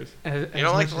like the Lakers. You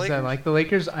don't like the I Lakers? like the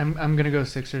Lakers. I'm gonna go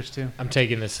Sixers too. I'm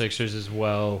taking the Sixers as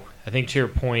well. I think to your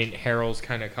point, Harrell's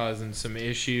kind of causing some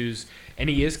issues, and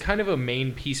he is kind of a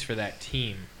main piece for that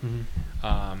team.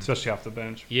 Especially off the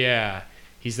bench. Yeah,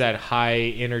 he's that high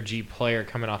energy player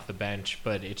coming off the bench,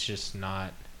 but it's just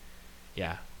not.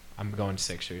 Yeah, I'm going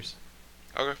Sixers.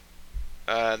 Okay.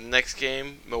 Next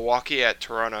game, Milwaukee at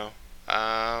Toronto.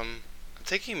 I'm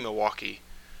taking Milwaukee.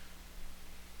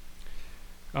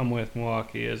 I'm with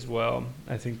Milwaukee as well.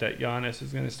 I think that Giannis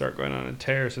is going to start going on a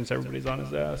tear since everybody's on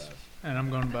his ass. And I'm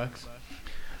going Bucks.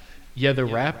 Yeah, the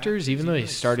Raptors, even though they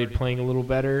started playing a little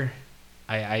better,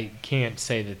 I can't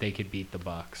say that they could beat the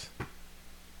Bucks.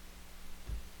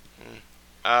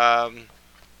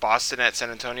 Boston at San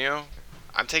Antonio.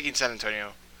 I'm taking San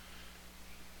Antonio.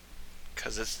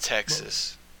 Because it's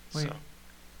Texas. Wait. So.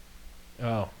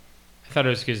 Oh, I thought it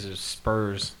was because of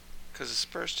Spurs. Because it's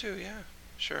Spurs too, yeah.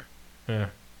 Sure. Yeah.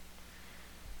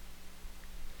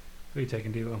 Who are you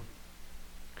taking, Devo?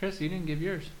 Chris, you didn't give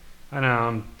yours. I know,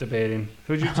 I'm debating.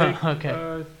 Who'd you take?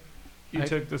 Okay. You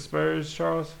took the Spurs,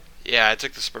 Charles? Yeah, I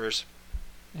took the Spurs.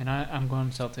 And I'm going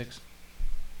Celtics.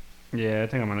 Yeah, I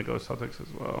think I'm going to go Celtics as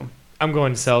well. I'm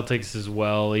going Celtics as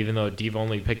well, even though Devo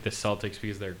only picked the Celtics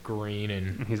because they're green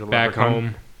and He's a back leprechaun.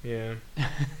 home. Yeah.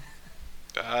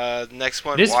 Next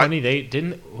one. It is funny, they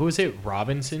didn't. Who was it?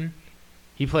 Robinson?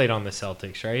 He played on the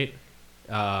Celtics, right?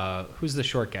 Who's the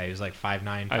short guy? He was like 5'9",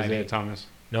 5'8". Isaiah Thomas.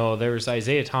 No, there was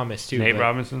Isaiah Thomas too. Nate but-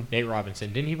 Robinson? Nate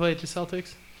Robinson. Didn't he play at the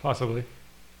Celtics? Possibly.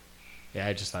 Yeah,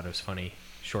 I just thought it was funny.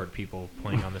 Short people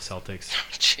playing on the Celtics.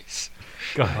 Jeez.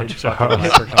 Go Bunch ahead, of fucking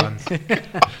Charles.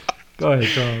 leprechauns. Go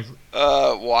ahead,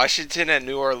 Charles. Washington at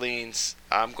New Orleans.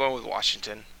 I'm going with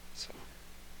Washington. So.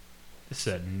 This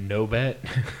is a no bet.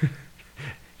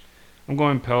 I'm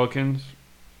going Pelicans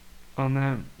on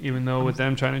that. Even though with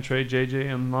them trying to trade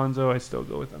JJ and Lonzo, I still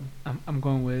go with them. I'm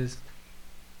going with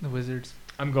the Wizards.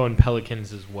 I'm going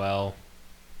Pelicans as well.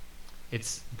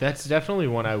 That's definitely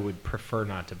one I would prefer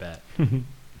not to bet.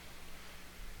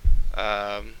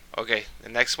 Okay, the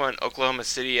next one, Oklahoma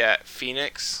City at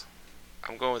Phoenix.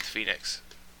 I'm going with Phoenix.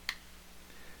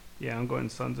 Yeah, I'm going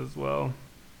Suns as well.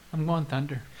 I'm going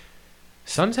Thunder.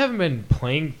 Suns haven't been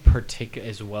playing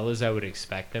as well as I would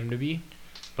expect them to be,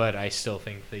 but I still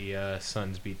think the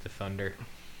Suns beat the Thunder.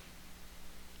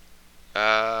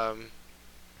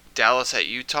 Dallas at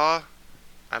Utah.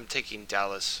 I'm taking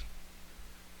Dallas.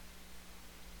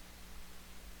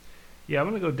 Yeah, I'm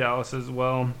going to go Dallas as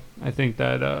well. I think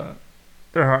that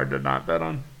they're hard to not bet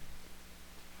on.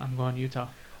 I'm going Utah.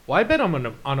 Well, I bet on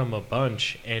them a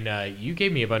bunch, and you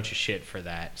gave me a bunch of shit for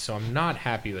that, so I'm not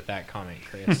happy with that comment,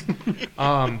 Chris.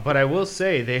 But I will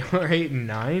say they are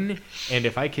 8-9, and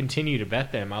if I continue to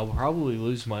bet them, I'll probably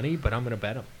lose money, but I'm going to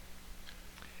bet them.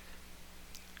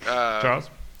 Charles?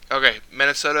 Okay,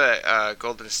 Minnesota at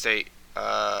Golden State.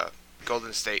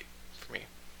 Golden State for me.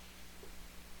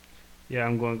 Yeah,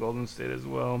 I'm going Golden State as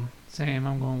well. Same.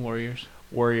 I'm going Warriors.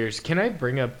 Warriors. Can I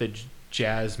bring up the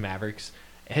Jazz Mavericks?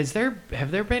 Have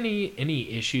there been any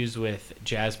issues with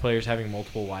Jazz players having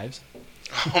multiple wives?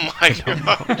 Oh my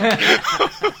god.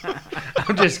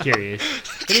 I'm just curious.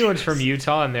 If anyone's from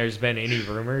Utah and there's been any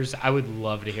rumors, I would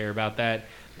love to hear about that.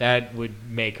 That would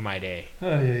make my day.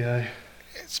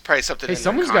 It's probably something Hey, in their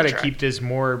someone's got to contract. keep this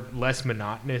less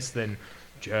monotonous than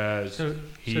Jazz,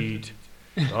 Heat,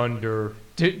 Thunder.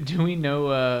 Do we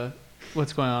know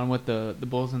what's going on with the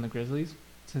Bulls and the Grizzlies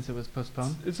since it was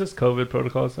postponed? It's just COVID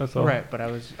protocols, that's all. Right, but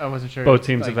I wasn't sure. Both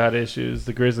teams like, have had issues.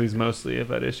 The Grizzlies mostly have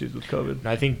had issues with COVID. And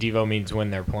I think Devo means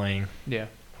when they're playing. Yeah.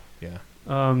 Yeah.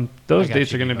 Those I got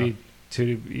dates you, are going to Devo. be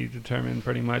to be determined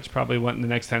pretty much. Probably the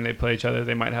next time they play each other,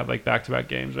 they might have like back-to-back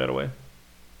games right away.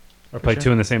 Or play sure.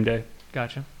 two in the same day.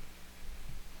 Gotcha.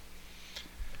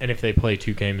 And if they play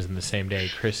 2 games in the same day,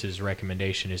 Chris's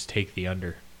recommendation is take the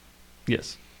under.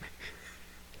 Yes.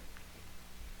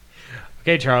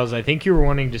 Okay, Charles, I think you were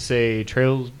wanting to say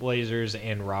Trailblazers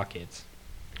and Rockets.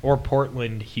 Or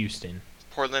Portland, Houston.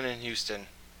 Portland and Houston.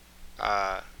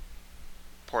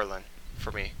 Portland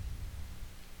for me.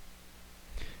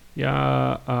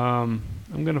 Yeah, I'm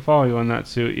gonna follow you on that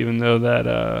suit, even though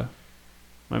that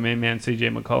my main man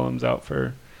CJ McCollum's out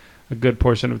for a good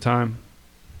portion of time.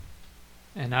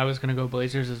 And I was gonna go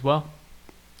Blazers as well.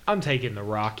 I'm taking the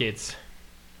Rockets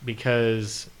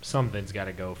because something's got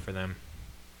to go for them.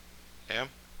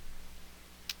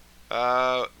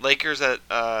 Lakers at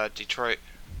Detroit.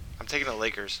 I'm taking the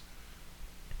Lakers.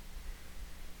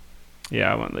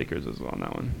 Yeah, I want Lakers as well on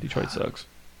that one. Detroit sucks.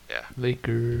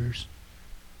 Lakers.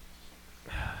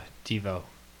 Devo.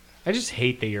 I just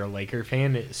hate that you're a Laker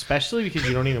fan, especially because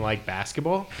you don't even like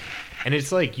basketball. And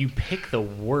it's like you pick the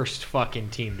worst fucking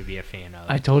team to be a fan of.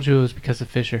 I told you it was because of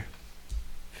Fisher.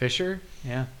 Fisher?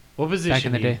 Yeah. What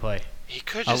position the do you day. play? He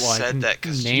could Oh, have well, I said can that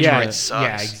because name Detroit it. sucks.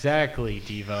 Yeah, exactly,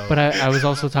 Devo. But I was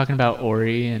also talking about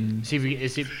Ori and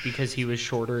Is it because he was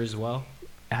shorter as well?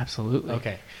 absolutely.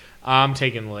 Okay. I'm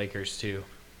taking the Lakers too.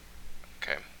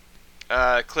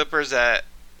 Clippers at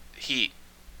Heat.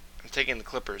 I'm taking the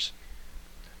Clippers.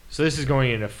 So this is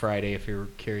going into Friday if you're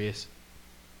curious.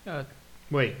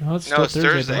 Wait. No, it's No, still it's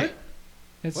Thursday. Thursday. Bro.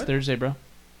 It's What? Thursday, bro.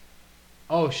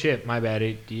 Oh shit, my bad.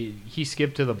 He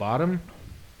skipped to the bottom?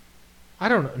 I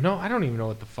don't know. I don't even know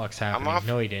what the fuck's happening. off.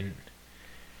 No, he didn't.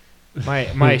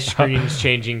 My screen's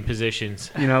changing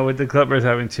positions. You know, with the Clippers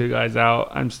having two guys out,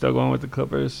 I'm still going with the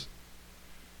Clippers.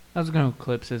 I was going to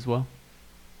Clips as well.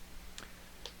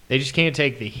 They just can't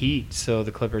take the heat, so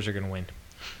the Clippers are going to win.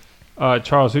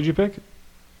 Charles, who'd you pick?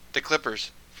 The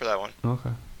Clippers for that one. Okay.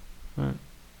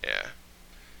 Yeah.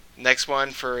 Next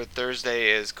one for Thursday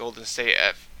is Golden State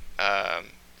at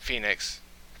Phoenix.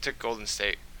 I took Golden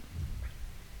State.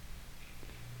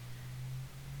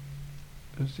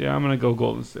 Yeah, I'm going to go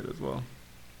Golden State as well.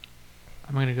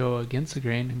 I'm going to go against the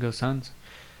grain and go Suns.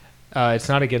 It's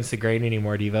not against the grain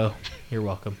anymore, Devo. You're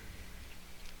welcome.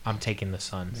 I'm taking the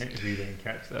Suns. You didn't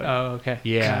catch that. Oh, okay.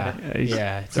 Yeah, Yeah, he's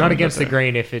yeah. It's throwing not it against the there.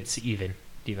 grain if it's even,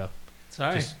 Devo.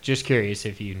 Sorry. Just curious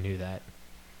if you knew that.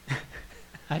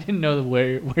 I didn't know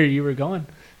where you were going.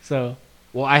 So,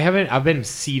 Well, I've been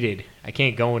seated. I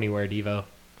can't go anywhere, Devo.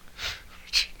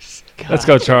 Let's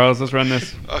go, Charles. Let's run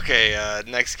this. Okay,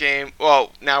 next game.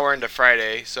 Well, now we're into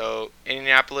Friday. So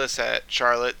Indianapolis at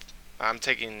Charlotte. I'm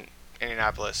taking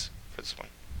Indianapolis for this one.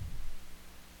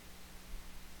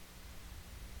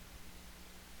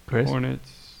 Chris,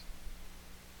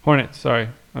 Hornets, sorry.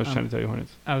 I was trying to tell you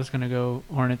Hornets. I was going to go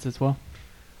Hornets as well.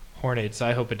 Hornets,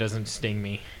 I hope it doesn't sting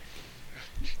me.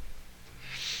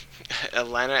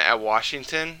 Atlanta at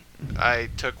Washington. I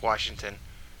took Washington.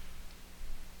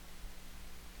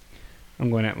 I'm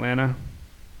going Atlanta.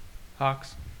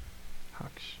 Hawks.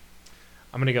 Hawks.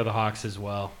 I'm going to go the Hawks as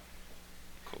well.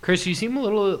 Cool. Chris, you seem a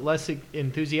little less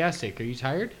enthusiastic. Are you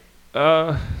tired? 2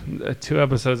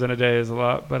 episodes in a day is a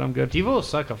lot, but I'm good. Devo will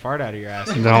suck a fart out of your ass.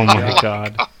 Oh my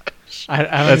God.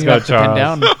 I Let's don't go, even have to pin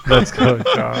down. Charles. Let's go,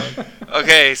 Charles.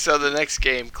 Okay, so the next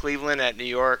game, Cleveland at New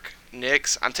York.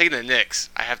 Knicks. I'm taking the Knicks.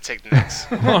 I have to take the Knicks.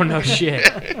 Oh, no shit.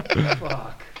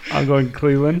 Fuck. I'm going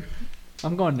Cleveland.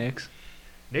 I'm going Knicks.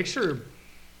 Knicks are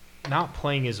not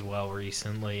playing as well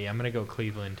recently. I'm going to go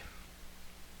Cleveland.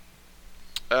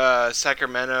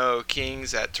 Sacramento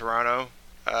Kings at Toronto.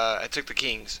 I took the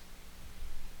Kings.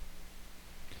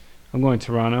 I'm going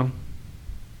Toronto.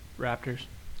 Raptors.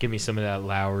 Give me some of that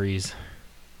Lowry's.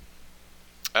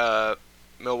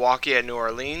 Milwaukee at New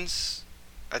Orleans.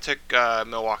 I took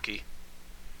Milwaukee.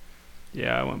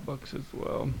 Yeah, I went Bucks as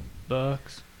well.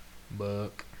 Bucks.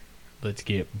 Buck. Let's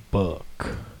get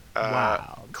Buck.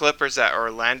 Wow. Clippers at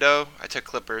Orlando. I took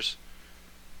Clippers.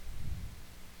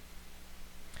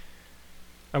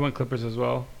 I went Clippers as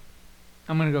well.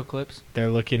 I'm going to go Clips. They're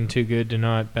looking too good to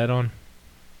not bet on.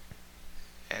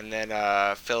 And then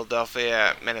Philadelphia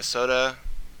at Minnesota.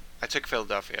 I took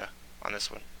Philadelphia on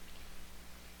this one.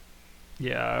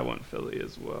 Yeah, I went Philly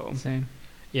as well. Same.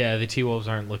 Yeah, the T-Wolves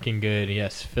aren't looking good.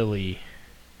 Yes, Philly.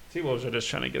 T-Wolves are just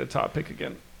trying to get a top pick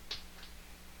again.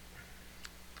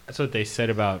 That's what they said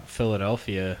about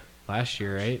Philadelphia last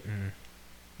year, right? And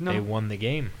No, they won the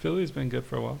game. Philly's been good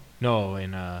for a while. No,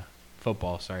 in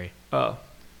football, sorry. Oh,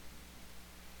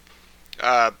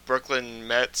 Brooklyn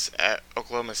Mets at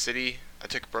Oklahoma City. I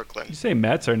took Brooklyn. you say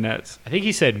Mets or Nets? I think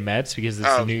he said Mets because it's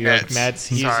Oh, the New York Mets.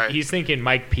 Mets. Sorry. He's thinking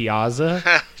Mike Piazza.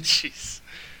 Jeez.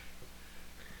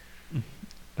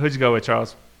 Who'd you go with,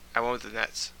 Charles? I went with the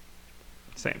Nets.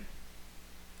 Same.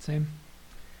 Same.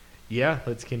 Yeah,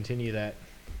 let's continue that.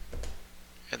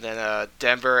 And then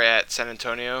Denver at San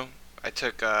Antonio. I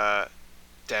took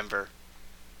Denver.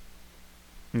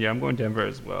 Yeah, I'm going Denver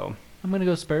as well. I'm going to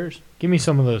go Spurs. Give me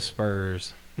some of those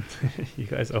Spurs. You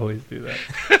guys always do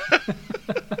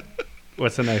that.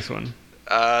 What's the next one?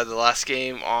 The last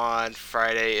game on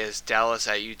Friday is Dallas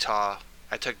at Utah.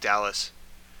 I took Dallas.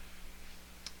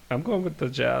 I'm going with the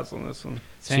Jazz on this one.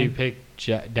 So you Same.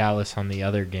 picked Dallas on the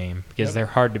other game because Yep. they're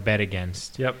hard to bet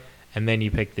against. Yep. And then you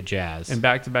pick the Jazz. In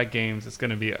back-to-back games, it's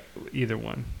going to be either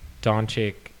one.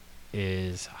 Doncic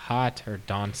is hot, or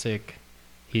Doncic.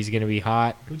 He's going to be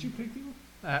hot. Who'd you pick?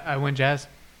 I went Jazz.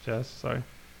 Jazz, sorry.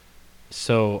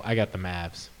 So I got the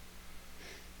Mavs.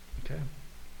 Okay.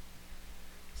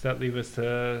 Does that leave us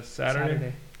to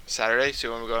Saturday? Saturday. So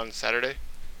you want to go on Saturday?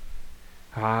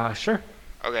 Sure.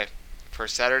 Okay. For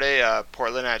Saturday,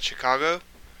 Portland at Chicago.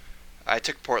 I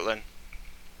took Portland.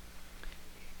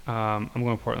 I'm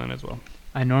going Portland as well.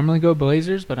 I normally go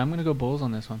Blazers, but I'm gonna go Bulls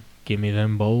on this one. Give me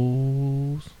them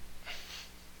Bulls.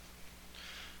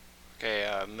 Okay.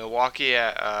 Milwaukee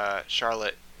at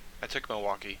Charlotte. I took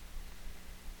Milwaukee.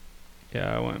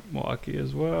 Yeah, I went Milwaukee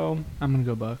as well. I'm gonna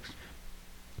go Bucks.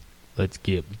 Let's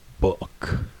get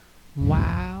Buck.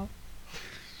 Wow.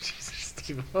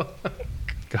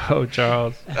 Go,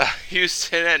 Charles.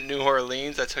 Houston at New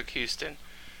Orleans. I took Houston.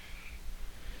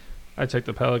 I took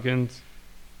the Pelicans.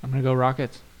 I'm gonna go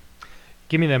Rockets.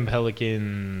 Give me them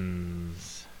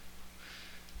Pelicans.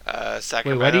 Wait,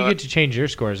 Sacramento. why do you get to change your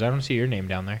scores? I don't see your name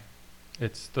down there.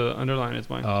 It's the underline is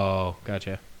mine. Oh,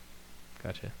 gotcha.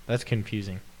 That's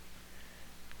confusing.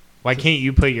 Why can't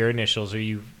you put your initials? Are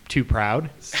you too proud?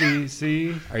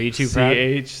 CC. Are you too proud?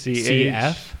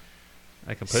 CF.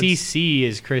 I can put CC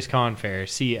is Chris Confair.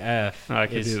 CF I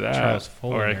could is do that. Charles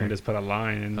Or I Fuller. can just put a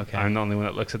line, and Okay. I'm the only one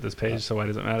that looks at this page, so why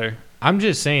does it matter? I'm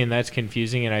just saying that's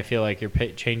confusing, and I feel like you're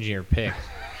changing your pick.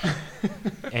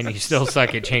 And you still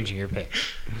suck at changing your pick.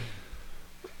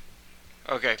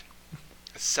 Okay.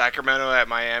 Sacramento at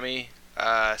Miami.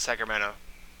 Sacramento.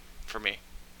 For me.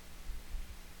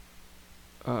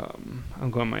 I'm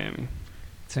going Miami.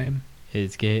 Same.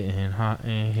 It's getting hot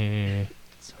in here.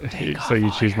 So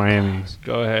you choose Miami.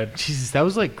 Go ahead. Jesus, that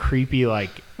was like creepy,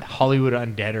 like Hollywood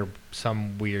Undead or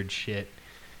some weird shit.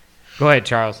 Go ahead,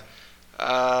 Charles.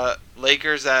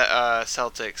 Lakers at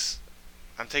Celtics.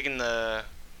 I'm taking the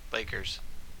Lakers.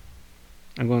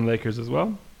 I'm going Lakers as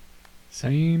well.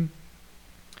 Same.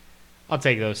 I'll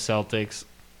take those Celtics.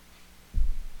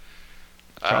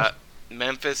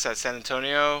 Memphis at San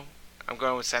Antonio. I'm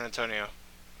going with San Antonio.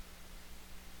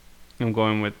 I'm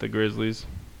going with the Grizzlies.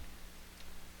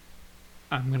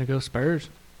 I'm gonna go Spurs.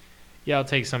 Yeah, I'll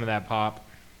take some of that pop.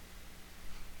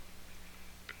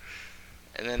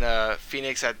 And then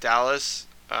Phoenix at Dallas.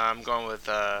 I'm going with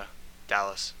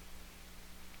Dallas.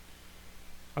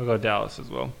 I'll go Dallas as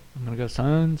well. I'm gonna go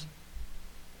Suns.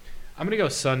 I'm going to go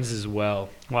Suns as well.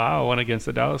 Wow, one against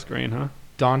the Dallas Green, huh?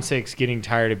 Doncic's getting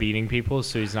tired of beating people,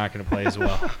 so he's not going to play as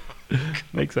well.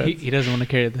 Makes sense. He doesn't want to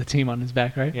carry the team on his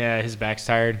back, right? Yeah, his back's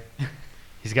tired.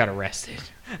 He's got arrested.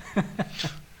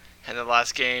 And the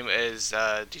last game is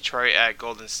Detroit at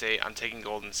Golden State. I'm taking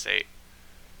Golden State.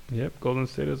 Yep, Golden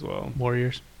State as well.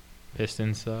 Warriors.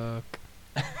 Pistons suck.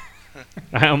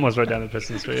 I almost wrote down the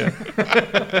Pistons for you.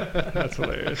 That's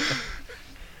hilarious.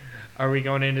 Are we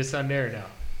going into Sunday or no?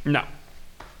 No,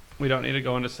 we don't need to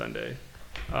go into Sunday.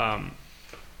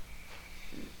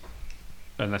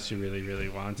 Unless you really, really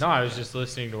want to. No, I was just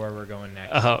listening to where we're going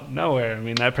next. Oh, nowhere. I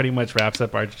mean, that pretty much wraps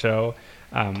up our show.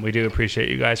 We do appreciate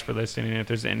you guys for listening. If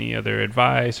there's any other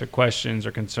advice or questions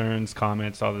or concerns,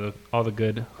 comments, all the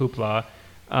good hoopla,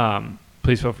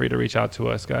 please feel free to reach out to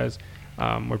us, guys.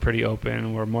 We're pretty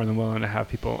open. We're more than willing to have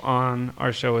people on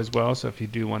our show as well. So if you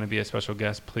do want to be a special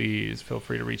guest, please feel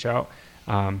free to reach out.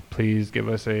 Please give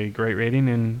us a great rating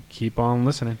and keep on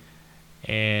listening.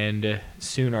 And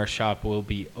soon our shop will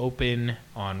be open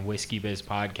on Whiskey Biz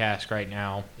Podcast right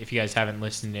now. If you guys haven't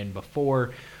listened in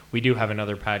before, we do have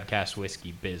another podcast,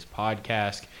 Whiskey Biz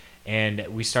Podcast, and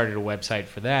we started a website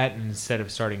for that. And instead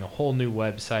of starting a whole new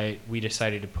website, we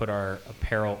decided to put our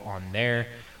apparel on there.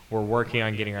 We're working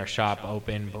on getting our shop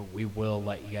open, but we will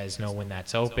let you guys know when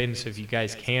that's open. So if you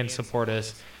guys can support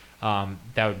us,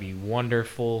 that would be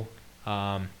wonderful.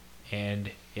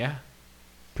 And yeah.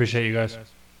 Appreciate you guys.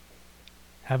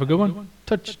 Have a good one.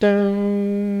 Touchdown.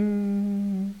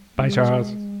 Bye,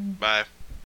 Charles. Bye.